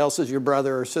somebody else is your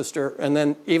brother or sister, and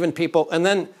then even people,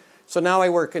 so now I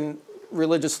work in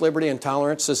religious liberty and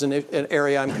tolerance as an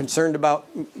area I'm concerned about,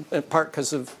 in part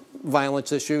because of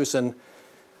violence issues, and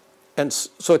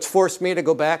so it's forced me to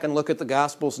go back and look at the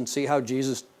Gospels and see how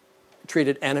Jesus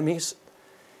treated enemies,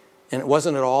 and it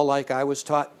wasn't at all like I was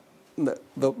taught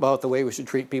about the way we should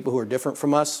treat people who are different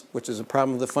from us, which is a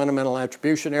problem of the fundamental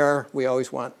attribution error. We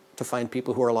always want to find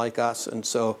people who are like us, and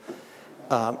so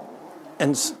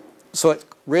it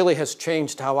really has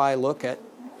changed how I look at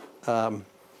how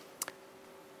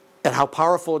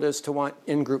powerful it is to want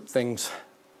in-group things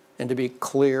and to be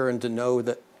clear and to know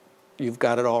that you've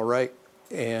got it all right,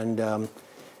 and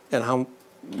how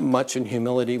much in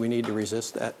humility we need to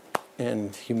resist that.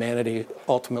 And humanity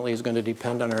ultimately is going to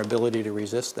depend on our ability to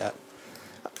resist that.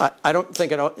 I don't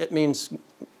think it means,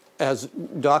 as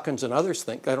Dawkins and others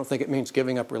think, I don't think it means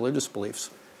giving up religious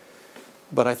beliefs.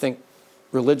 But I think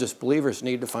religious believers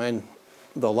need to find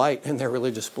the light in their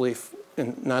religious belief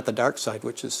and not the dark side,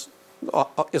 which is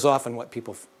often what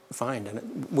people find.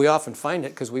 And we often find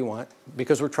it because we're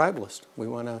tribalist. We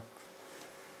want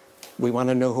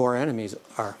to know who our enemies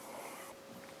are.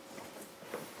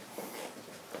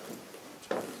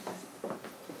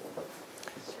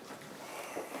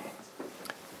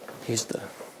 He's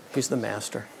the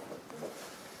master.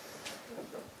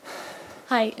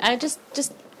 Hi, just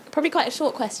probably quite a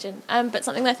short question, but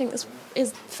something that I think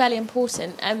is fairly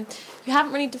important. You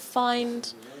haven't really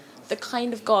defined the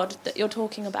kind of God that you're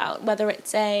talking about, whether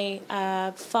it's a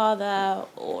father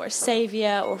or a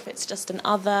saviour, or if it's just an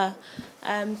other.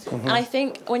 And I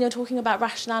think when you're talking about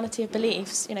rationality of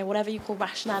beliefs, whatever you call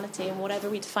rationality and whatever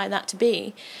we define that to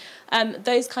be,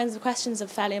 those kinds of questions are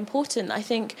fairly important. I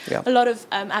think a lot of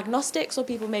agnostics, or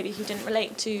people maybe who didn't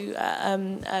relate to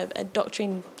a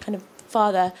doctrine kind of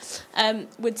father,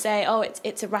 would say, oh,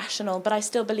 it's irrational, but I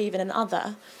still believe in an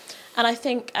other. And I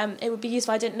think it would be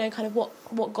useful. I didn't know kind of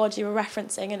what God you were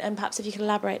referencing, and perhaps if you could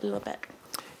elaborate a little bit.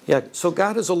 Yeah, so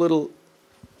God is a little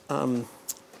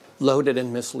loaded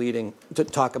and misleading to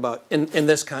talk about in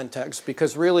this context,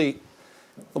 because really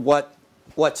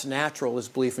what's natural is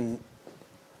belief in,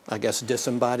 I guess,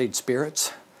 disembodied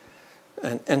spirits.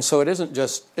 And so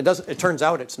it turns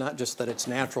out it's not just that it's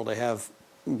natural to have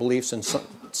beliefs in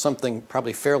something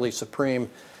probably fairly supreme,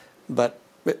 but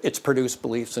it's produced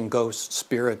beliefs in ghosts,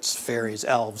 spirits, fairies,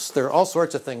 elves. There are all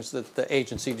sorts of things that the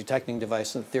agency detecting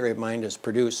device and the theory of mind has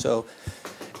produced. So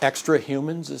extra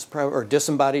humans or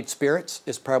disembodied spirits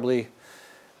is probably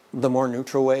the more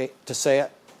neutral way to say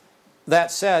it.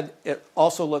 That said, it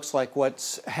also looks like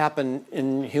what's happened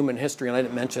in human history, and I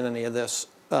didn't mention any of this,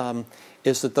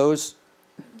 is that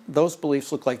those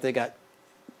beliefs look like they got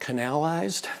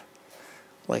canalized,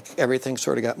 like everything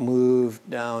sort of got moved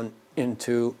down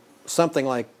into something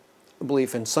like a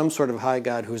belief in some sort of high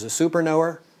God who's a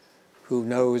superknower, who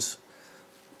knows,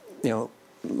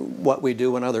 what we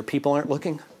do when other people aren't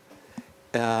looking.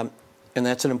 And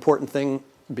that's an important thing,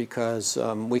 because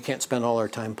we can't spend all our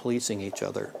time policing each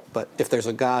other. But if there's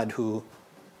a God who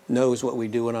knows what we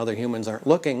do when other humans aren't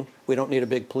looking, we don't need a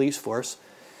big police force.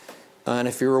 And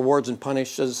if he rewards and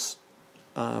punishes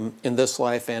in this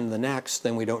life and the next,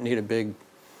 then we don't need a big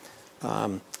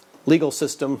legal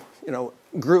system.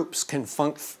 Groups can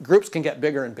get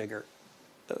bigger and bigger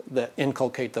that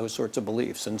inculcate those sorts of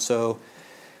beliefs. And so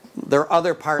there are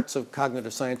other parts of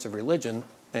cognitive science of religion,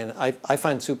 and I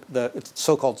find the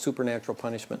so-called supernatural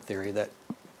punishment theory that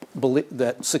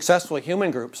successful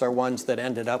human groups are ones that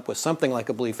ended up with something like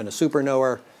a belief in a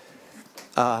superknower,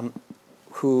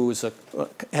 who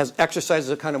exercises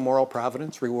a kind of moral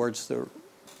providence, rewards the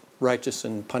righteous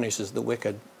and punishes the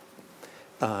wicked.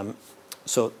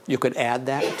 So you could add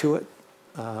that to it.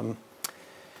 And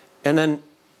then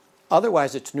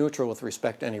otherwise it's neutral with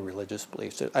respect to any religious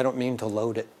beliefs. I don't mean to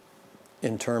load it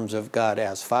in terms of God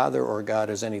as Father or God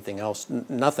as anything else.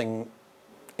 Nothing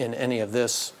in any of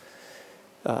this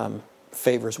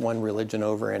favors one religion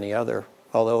over any other.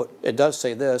 Although it does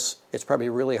say this, it's probably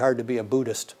really hard to be a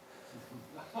Buddhist.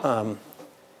 That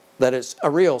it's a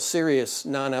real serious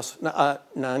non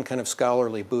kind of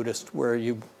scholarly Buddhist where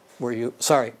you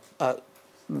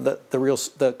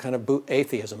the kind of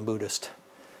atheism Buddhist.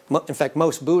 In fact,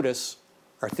 most Buddhists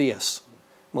are theists.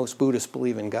 Most Buddhists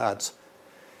believe in gods,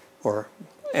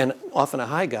 and often a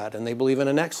high God, and they believe in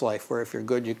a next life where if you're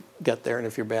good you get there and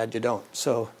if you're bad you don't.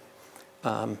 So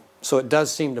it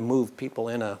does seem to move people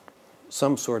in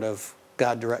some sort of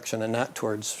God direction and not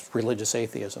towards religious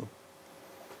atheism.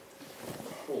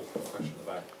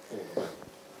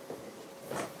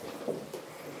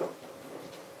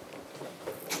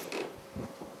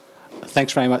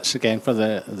 Thanks very much again for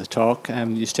the talk.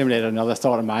 You stimulated another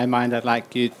thought in my mind. I'd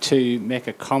like you to make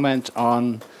a comment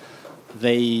on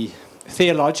the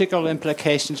theological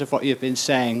implications of what you've been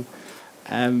saying.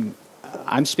 I'm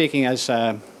speaking as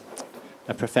a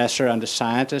professor and a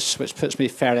scientist, which puts me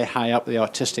fairly high up the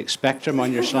autistic spectrum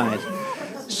on your slide.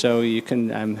 So you can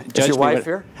judge me. Is your wife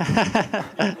here?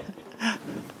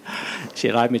 She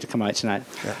allowed me to come out tonight.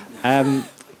 Yeah.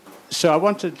 So I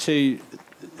wanted to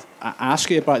ask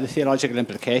you about the theological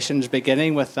implications,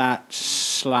 beginning with that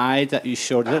slide that you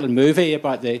showed, a little movie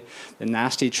about the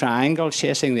nasty triangle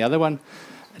chasing the other one,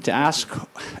 to ask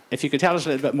if you could tell us a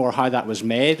little bit more how that was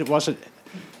made. Was it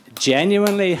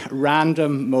genuinely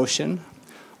random motion,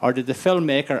 or did the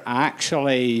filmmaker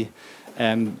actually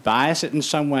bias it in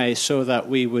some way so that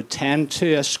we would tend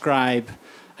to ascribe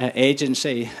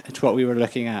agency to what we were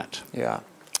looking at? Yeah.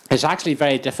 It's actually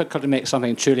very difficult to make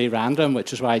something truly random,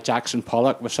 which is why Jackson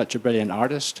Pollock was such a brilliant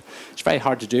artist. It's very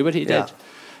hard to do what he did.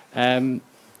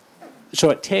 So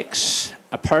it takes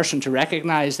a person to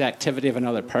recognize the activity of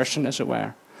another person, as it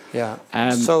were. Yeah.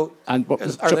 Are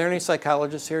there any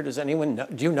psychologists here? Does anyone know?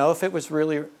 Do you know if it was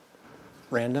really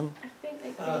random? I think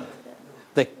they created it.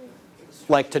 They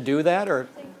like to do that, or?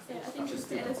 I think just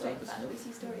to illustrate the fact that we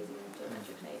see stories in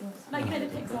geometric shapes. Like, you know, the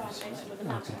Pixar animation with the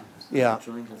map. Yeah.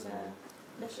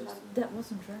 That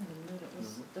wasn't random,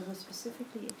 that was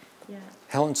specifically, yeah.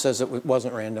 Helen says it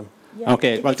wasn't random. Yeah,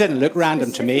 okay, well, it didn't look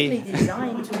random to me. It's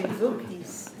designed to evoke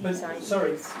these ideas.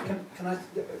 Sorry, can I?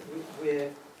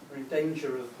 We're in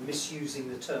danger of misusing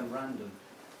the term random.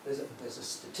 There's a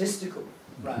statistical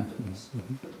randomness.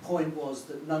 But the point was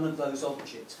that none of those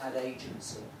objects had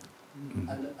agency.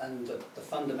 And the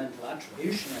fundamental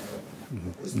attribution error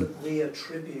was that we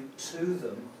attribute to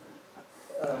them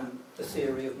the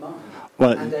theory of mind,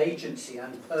 and agency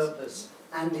and purpose,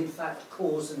 and in fact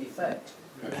cause and effect.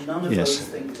 And none of those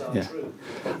things are true.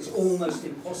 It's almost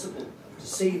impossible to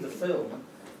see the film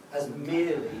as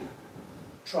merely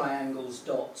triangles,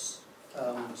 dots,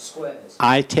 squares.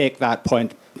 I take that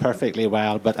point perfectly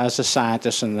well, but as a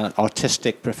scientist and an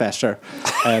autistic professor,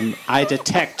 I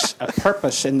detect a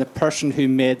purpose in the person who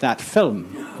made that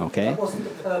film. Okay. That wasn't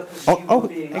the purpose you were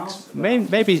being asked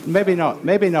about.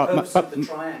 Maybe not.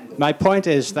 But my point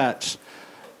is that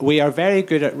we are very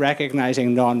good at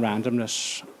recognizing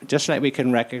non-randomness, just like we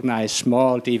can recognize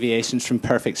small deviations from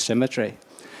perfect symmetry.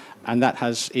 And that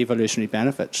has evolutionary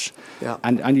benefits. Yeah.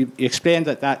 And you explained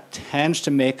that tends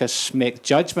to make us make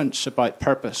judgments about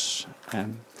purpose.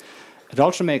 It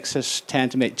also makes us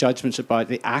tend to make judgments about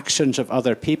the actions of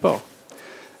other people.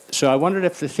 So I wondered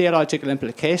if the theological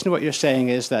implication of what you're saying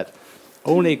is that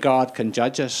only God can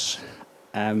judge us.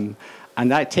 And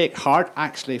I take heart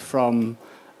actually from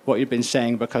what you've been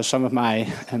saying, because some of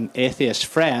my atheist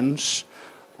friends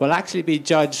will actually be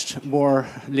judged more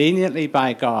leniently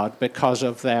by God because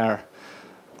of their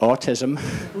autism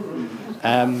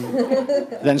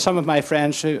than some of my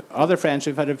other friends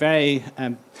who've had a very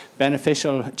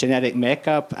beneficial genetic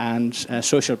makeup and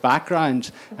social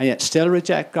background and yet still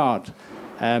reject God.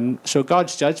 So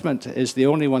God's judgment is the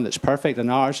only one that's perfect, and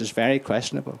ours is very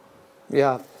questionable.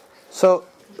 Yeah. So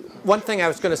one thing I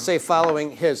was going to say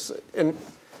following his, and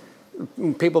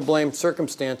people blame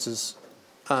circumstances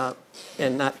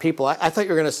and not people. I thought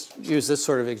you were going to use this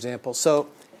sort of example. So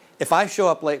if I show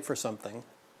up late for something,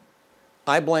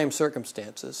 I blame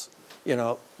circumstances. You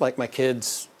know, like my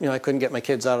kids, you know, I couldn't get my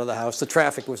kids out of the house. The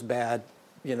traffic was bad,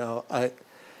 you know.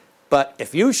 But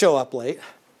if you show up late,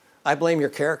 I blame your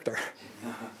character.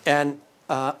 And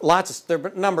there are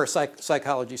a number of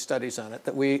psychology studies on it,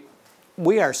 that we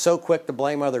are so quick to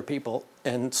blame other people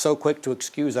and so quick to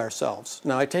excuse ourselves.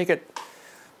 Now, I take it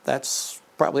that's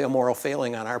probably a moral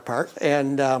failing on our part.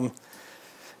 And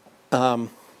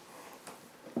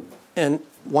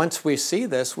once we see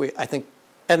this, once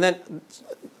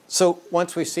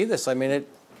we see this, I mean,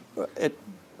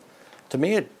 to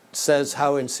me it says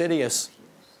how insidious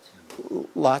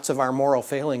lots of our moral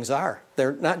failings are.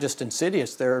 They're not just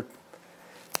insidious, they're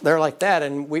like that,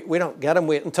 and we don't get them.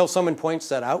 Until someone points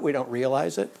that out, we don't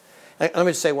realize it. Let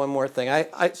me just say one more thing.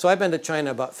 So I've been to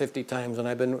China about 50 times, and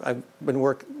I've been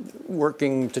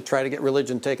working to try to get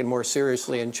religion taken more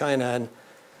seriously in China. And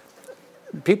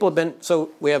people have been,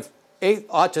 so we have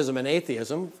autism and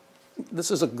atheism. This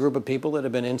is a group of people that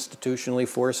have been institutionally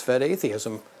force-fed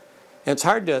atheism. And it's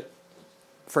hard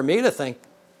for me to think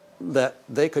that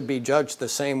they could be judged the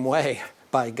same way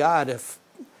by God if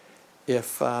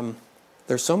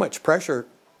there's so much pressure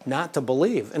not to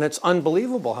believe. And it's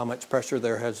unbelievable how much pressure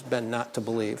there has been not to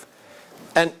believe.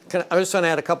 And I just want to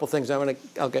add a couple things.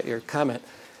 I'll get your comment.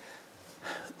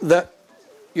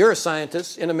 You're a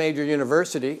scientist in a major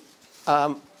university.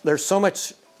 There's so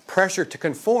much pressure to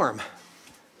conform.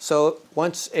 So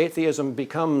once atheism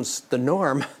becomes the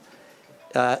norm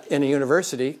in a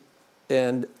university,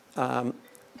 and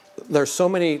there's so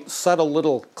many subtle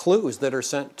little clues that are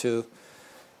sent to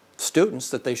students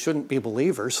that they shouldn't be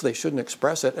believers, they shouldn't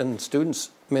express it, and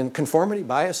students, I mean, conformity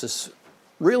bias is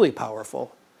really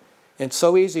powerful. And it's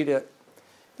so easy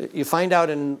you find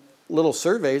out in little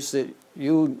surveys that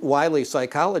you wily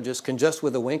psychologists can just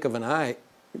with a wink of an eye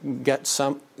get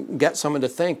someone to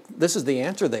think this is the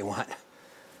answer they want.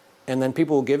 And then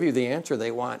people will give you the answer they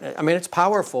want. I mean, it's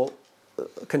powerful.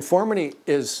 Conformity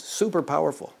is super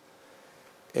powerful.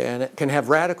 And it can have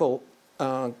radical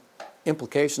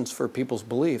implications for people's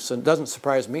beliefs. And it doesn't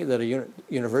surprise me that a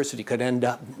university could end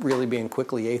up really being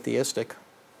quickly atheistic.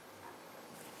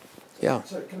 Yeah.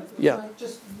 Sorry, can yeah. I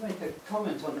just make a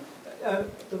comment on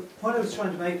the point I was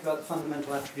trying to make about the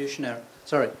fundamental attribution error?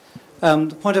 Sorry.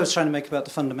 The point I was trying to make about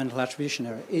the fundamental attribution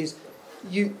error is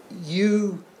you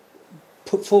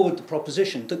put forward the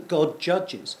proposition that God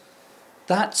judges.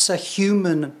 That's a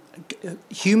human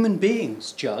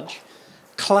beings judge.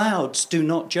 Clouds do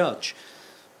not judge.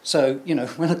 So, you know,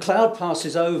 when a cloud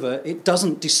passes over, it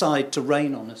doesn't decide to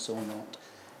rain on us or not.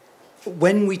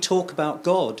 When we talk about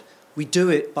God, we do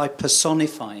it by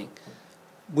personifying.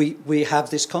 We have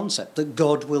this concept that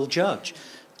God will judge.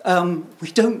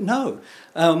 We don't know.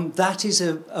 That is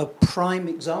a prime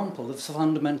example of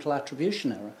fundamental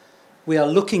attribution error. We are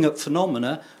looking at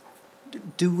phenomena.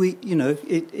 Do we, you know,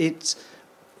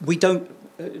 we don't.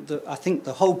 I think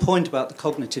the whole point about the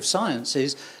cognitive science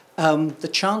is the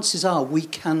chances are we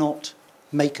cannot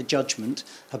make a judgment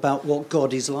about what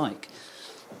God is like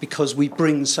because we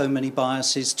bring so many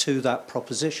biases to that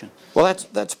proposition. Well,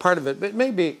 that's part of it. But it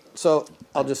may be, so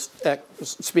I'll just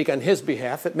speak on his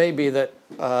behalf. It may be that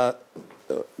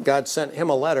God sent him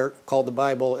a letter called the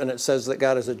Bible, and it says that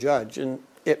God is a judge. And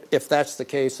if that's the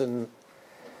case, and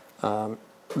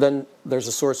then there's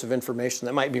a source of information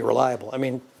that might be reliable. I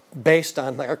mean, based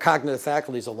on our cognitive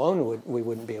faculties alone, we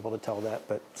wouldn't be able to tell that,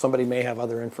 but somebody may have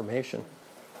other information.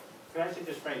 Can I actually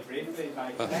just very briefly,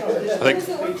 I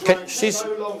think she's.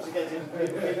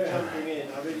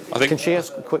 Can she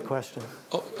ask a quick question?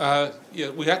 Yeah,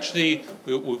 we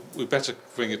better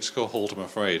bring it to a halt, I'm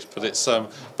afraid. But it's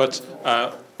but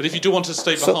if you do want to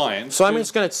stay behind. So I'm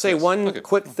just going to say one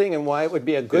quick thing and why it would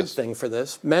be a good thing for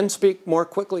this. Men speak more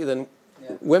quickly than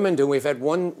women do. We've had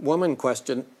one woman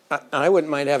question. I wouldn't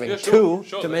mind having two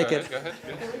to make it. Go ahead.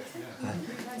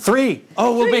 Three.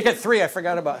 Oh, we'll make it three. I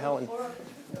forgot about Helen.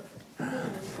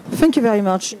 Thank you very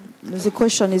much. The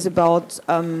question is about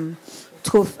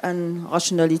truth and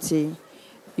rationality.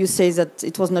 You say that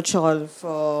it was natural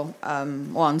for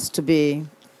ones to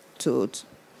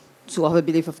have a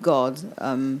belief of God,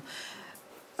 and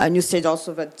you said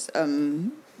also that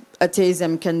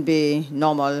atheism can be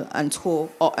normal and true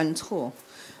or untrue.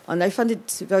 And I find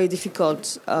it very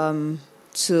difficult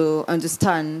to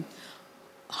understand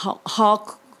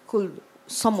how could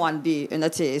someone be an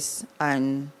atheist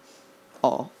and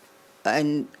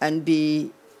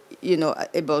be, you know,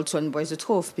 able to embrace the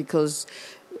truth, because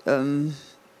the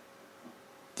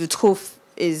truth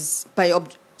is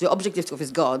the objective truth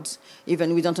is God,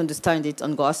 even we don't understand it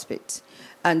and grasp it.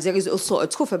 And there is also a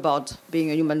truth about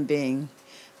being a human being.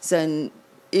 Then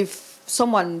if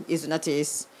someone is an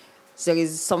atheist, there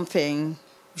is something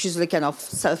which is like kind of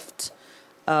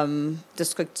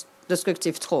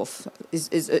self-descriptive truth.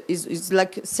 Is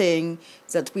like saying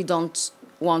that we don't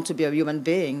want to be a human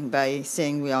being by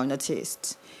saying we are an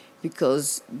atheist,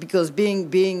 because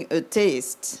being a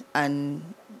theist and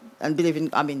believing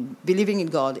in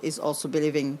God is also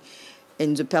believing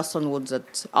in the personhood,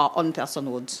 that our own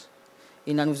personhood,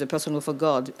 in line with the personhood of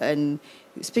God. And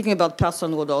speaking about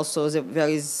personhood also, there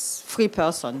is three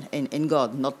persons in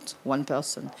God, not one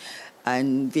person.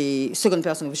 And the second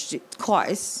person, which is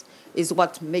Christ, is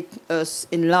what makes us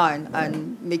in line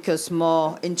and make us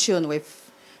more in tune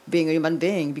with being a human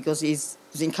being, because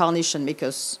the incarnation makes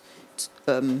us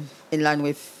in line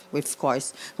with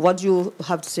Christ. What do you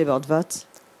have to say about that?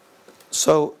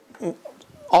 So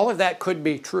all of that could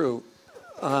be true,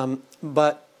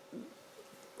 but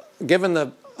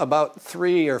given about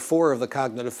 3 or 4 of the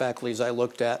cognitive faculties I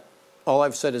looked at, all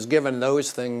I've said is given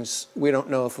those things, we don't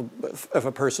know if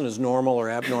a person is normal or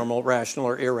abnormal, rational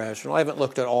or irrational. I haven't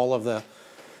looked at all of the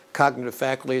cognitive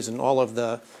faculties and all of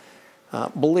the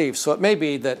beliefs. So it may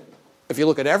be that if you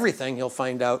look at everything, you'll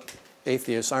find out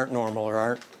atheists aren't normal or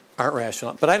aren't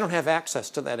rational. But I don't have access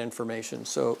to that information.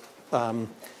 So, and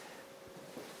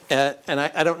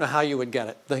I don't know how you would get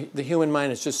it. The human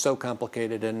mind is just so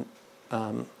complicated, and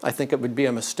I think it would be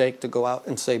a mistake to go out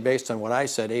and say, based on what I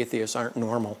said, atheists aren't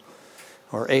normal,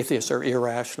 or atheists are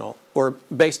irrational, or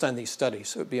based on these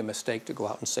studies. It would be a mistake to go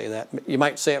out and say that. You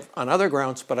might say it on other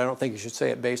grounds, but I don't think you should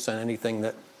say it based on anything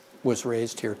that was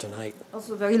raised here tonight.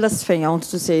 Also, very last thing I want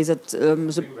to say is that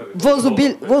those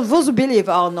who believe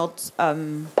are not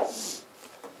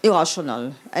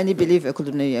irrational. Any believer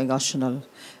could be irrational,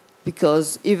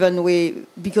 because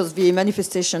the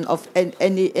manifestation of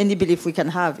any belief we can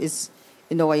have is,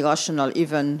 irrational.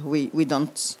 Even we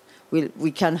don't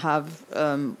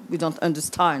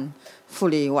understand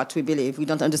fully what we believe. We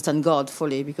don't understand God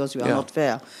fully because we are not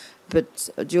there. But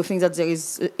do you think that there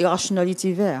is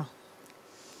irrationality there?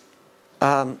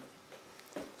 I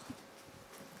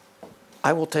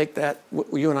will take that.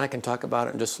 You and I can talk about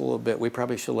it in just a little bit. We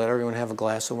probably should let everyone have a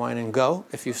glass of wine and go.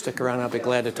 If you stick around, I'll be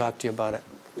glad to talk to you about it.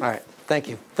 All right. Thank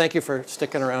you. Thank you for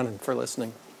sticking around and for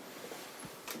listening.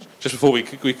 Just before we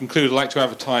conclude, I'd like to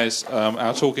advertise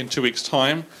our talk in 2 weeks'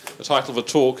 time. The title of the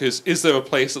talk is there a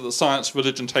place at the science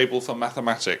religion table for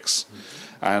mathematics?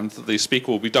 And the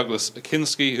speaker will be Douglas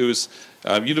Kinski, who is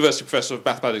University Professor of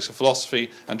Mathematics and Philosophy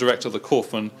and Director of the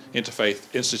Kaufman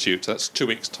Interfaith Institute. That's 2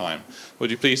 weeks' time. Would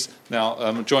you please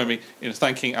now join me in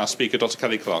thanking our speaker, Dr.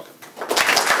 Kelly Clark.